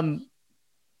 I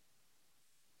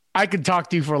could talk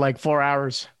to you for like 4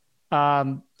 hours.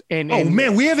 Man,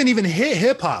 we haven't even hit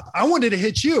hip hop. I wanted to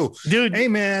hit you, dude. Hey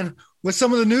man, what's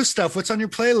some of the new stuff? What's on your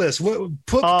playlist?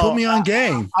 Put me on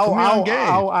game.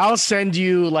 I'll send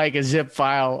you like a zip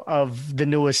file of the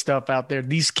newest stuff out there.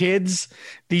 These kids,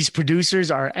 these producers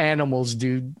are animals,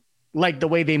 dude. Like the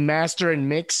way they master and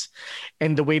mix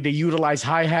and the way they utilize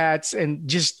hi-hats and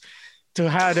just to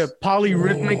how to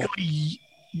polyrhythmically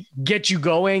get you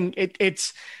going.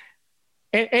 It's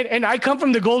I come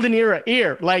from the golden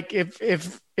era. Like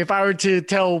if I were to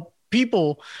tell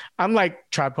people, I'm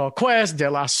like Tribe Called Quest, De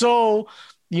La Soul,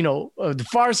 the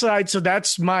Far Side. So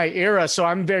that's my era. So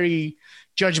I'm very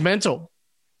judgmental.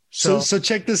 So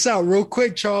check this out real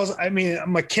quick, Charles. I mean,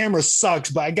 my camera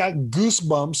sucks, but I got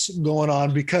goosebumps going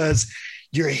on because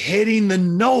you're hitting the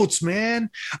notes, man.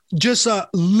 Just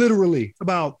literally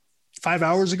about 5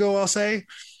 hours ago, I'll say,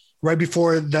 right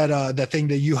before that thing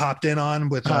that you hopped in on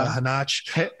with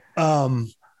Hanach,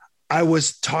 I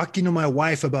was talking to my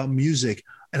wife about music,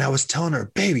 and I was telling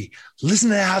her, baby, listen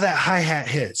to how that hi-hat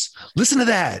hits. Listen to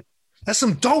that. That's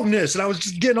some dopeness. And I was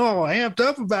just getting all amped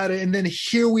up about it. And then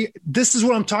this is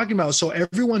what I'm talking about. So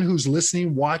everyone who's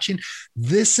listening, watching,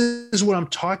 this is what I'm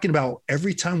talking about.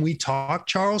 Every time we talk,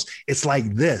 Charles, it's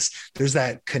like this. There's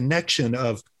that connection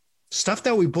of stuff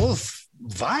that we both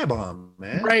vibe on,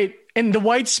 man. Right. And the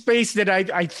white space that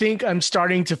I think I'm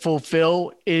starting to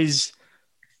fulfill is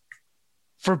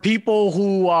for people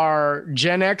who are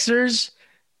Gen Xers,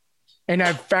 and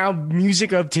I've found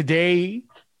music of today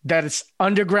that is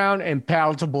underground and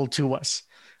palatable to us.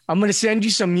 I'm going to send you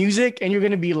some music and you're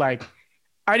going to be like,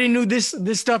 I didn't know this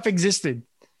stuff existed.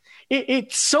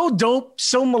 It's so dope,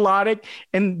 so melodic.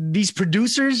 And these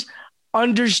producers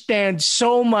understand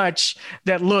so much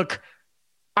that, look,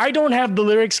 I don't have the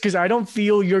lyrics because I don't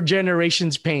feel your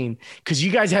generation's pain because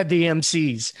you guys had the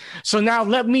MCs. So now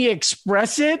let me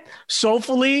express it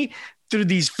soulfully through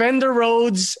these Fender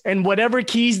Rhodes and whatever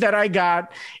keys that I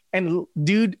got. And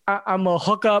dude, I'm a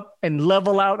hook up and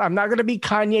level out. I'm not going to be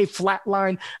Kanye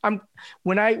flatline.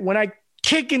 When I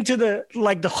kick into the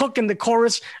hook and the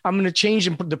chorus, I'm going to change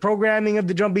the programming of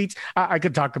the drum beats. I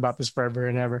could talk about this forever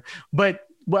and ever, but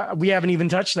we haven't even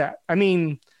touched that. I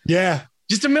mean, yeah,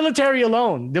 just the military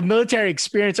alone, the military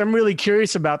experience. I'm really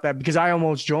curious about that because I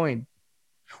almost joined.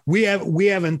 we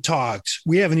haven't talked.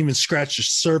 We haven't even scratched the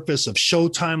surface of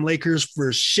Showtime Lakers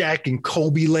versus Shaq and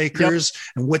Kobe Lakers,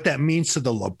 and what that means to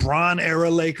the LeBron era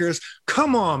Lakers.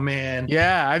 Come on, man.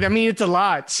 Yeah, I mean, it's a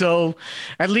lot. So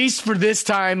at least for this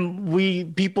time,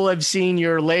 people have seen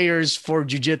your layers for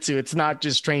jiu-jitsu. It's not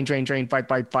just train,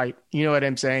 fight. You know what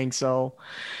I'm saying? So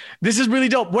this is really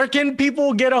dope. Where can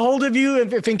people get a hold of you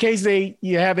if in case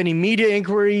you have any media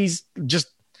inquiries?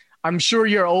 I'm sure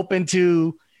you're open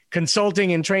to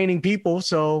consulting and training people.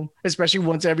 So especially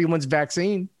once everyone's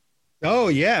vaccine. Oh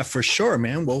yeah, for sure,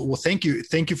 man. Well, thank you.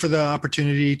 Thank you for the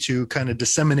opportunity to kind of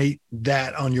disseminate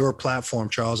that on your platform,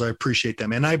 Charles. I appreciate that,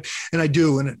 man. I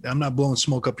do, and I'm not blowing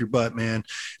smoke up your butt, man.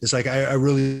 It's like, I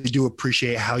really do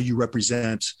appreciate how you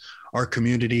represent our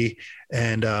community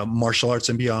and martial arts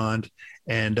and beyond,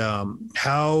 and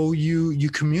how you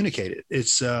communicate it.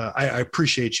 It's, I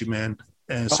appreciate you, man.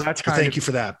 And so thank you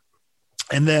for that.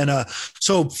 And then,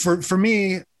 so for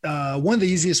me, one of the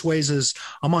easiest ways is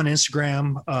I'm on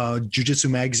Instagram, Jiu-Jitsu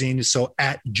Magazine. So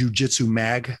at Jiu-Jitsu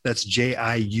Mag, that's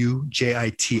JIUJITSU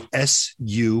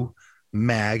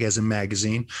Mag as in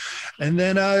magazine. And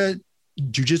then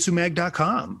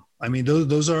jiu-jitsumag.com. I mean,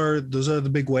 those are the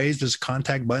big ways. There's a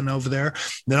contact button over there.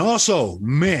 Then also,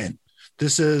 man,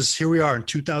 here we are in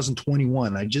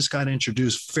 2021. I just got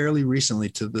introduced fairly recently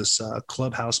to this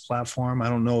Clubhouse platform. I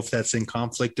don't know if that's in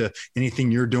conflict to anything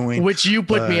you're doing. Which you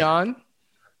put me on.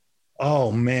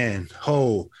 Oh, man.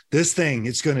 This thing,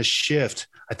 it's going to shift.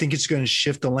 I think it's going to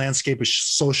shift the landscape of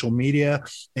social media.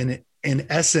 And in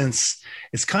essence,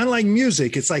 it's kind of like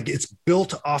music. It's like it's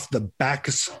built off the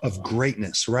backs of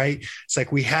greatness, right? It's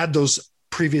like we had those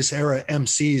previous era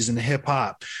MCs and hip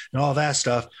hop and all that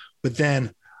stuff. But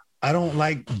then I don't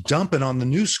like dumping on the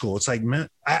new school. It's like, man,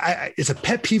 it's a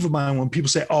pet peeve of mine when people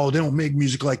say, oh, they don't make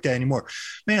music like that anymore.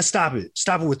 Man, stop it.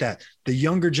 Stop it with that. The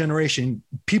younger generation,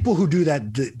 people who do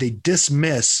that, they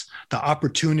dismiss the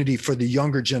opportunity for the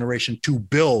younger generation to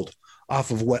build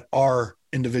off of what our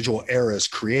individual eras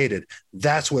created.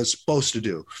 That's what it's supposed to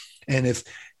do. And if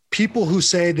people who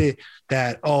say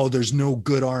that, oh, there's no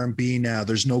good R&B now,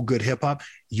 there's no good hip hop,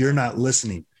 you're not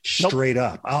listening straight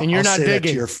up. And you're not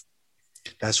digging.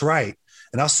 That's right.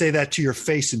 And I'll say that to your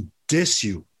face and diss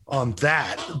you on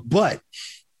that. But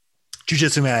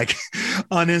Jiu-Jitsu Mag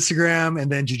on Instagram,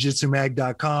 and then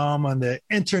jiu-jitsumag.com on the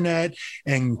internet,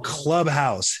 and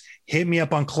Clubhouse. Hit me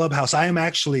up on Clubhouse. I am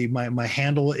actually, my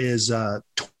handle is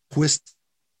Twisted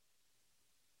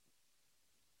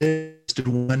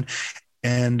One.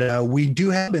 And we do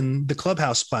have in the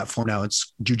Clubhouse platform now.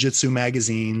 It's Jiu-Jitsu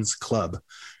Magazine's Club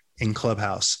in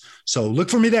Clubhouse. So look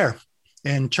for me there.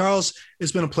 And Charles,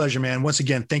 it's been a pleasure, man. Once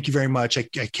again, thank you very much. I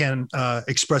can't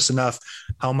express enough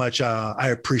how much I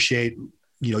appreciate,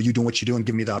 you doing what you do and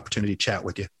giving me the opportunity to chat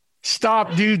with you.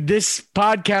 Stop, dude. This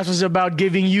podcast was about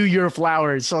giving you your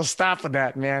flowers. So stop with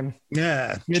that, man.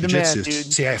 Yeah. You're the man,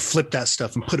 dude. See, I flipped that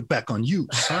stuff and put it back on you,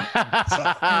 son.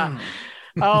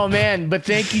 Oh, man. But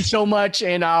thank you so much.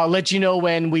 And I'll let you know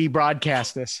when we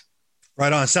broadcast this.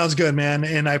 Right on. Sounds good, man.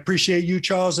 And I appreciate you,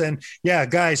 Charles. And yeah,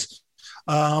 guys,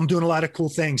 I'm doing a lot of cool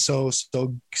things. So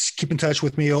keep in touch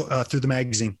with me through the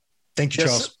magazine. Thank you,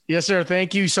 Charles. Yes, sir.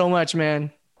 Thank you so much,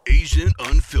 man. Asian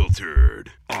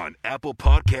Unfiltered on Apple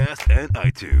Podcasts and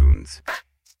iTunes.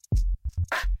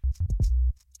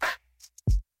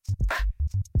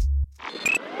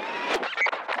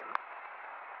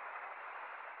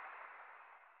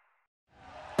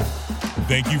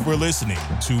 Thank you for listening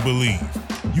to Believe.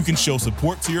 You can show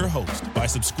support to your host by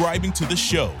subscribing to the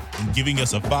show and giving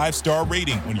us a 5-star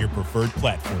rating on your preferred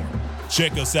platform.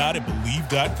 Check us out at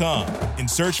Believe.com and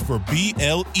search for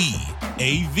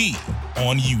BLEAV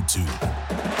on YouTube.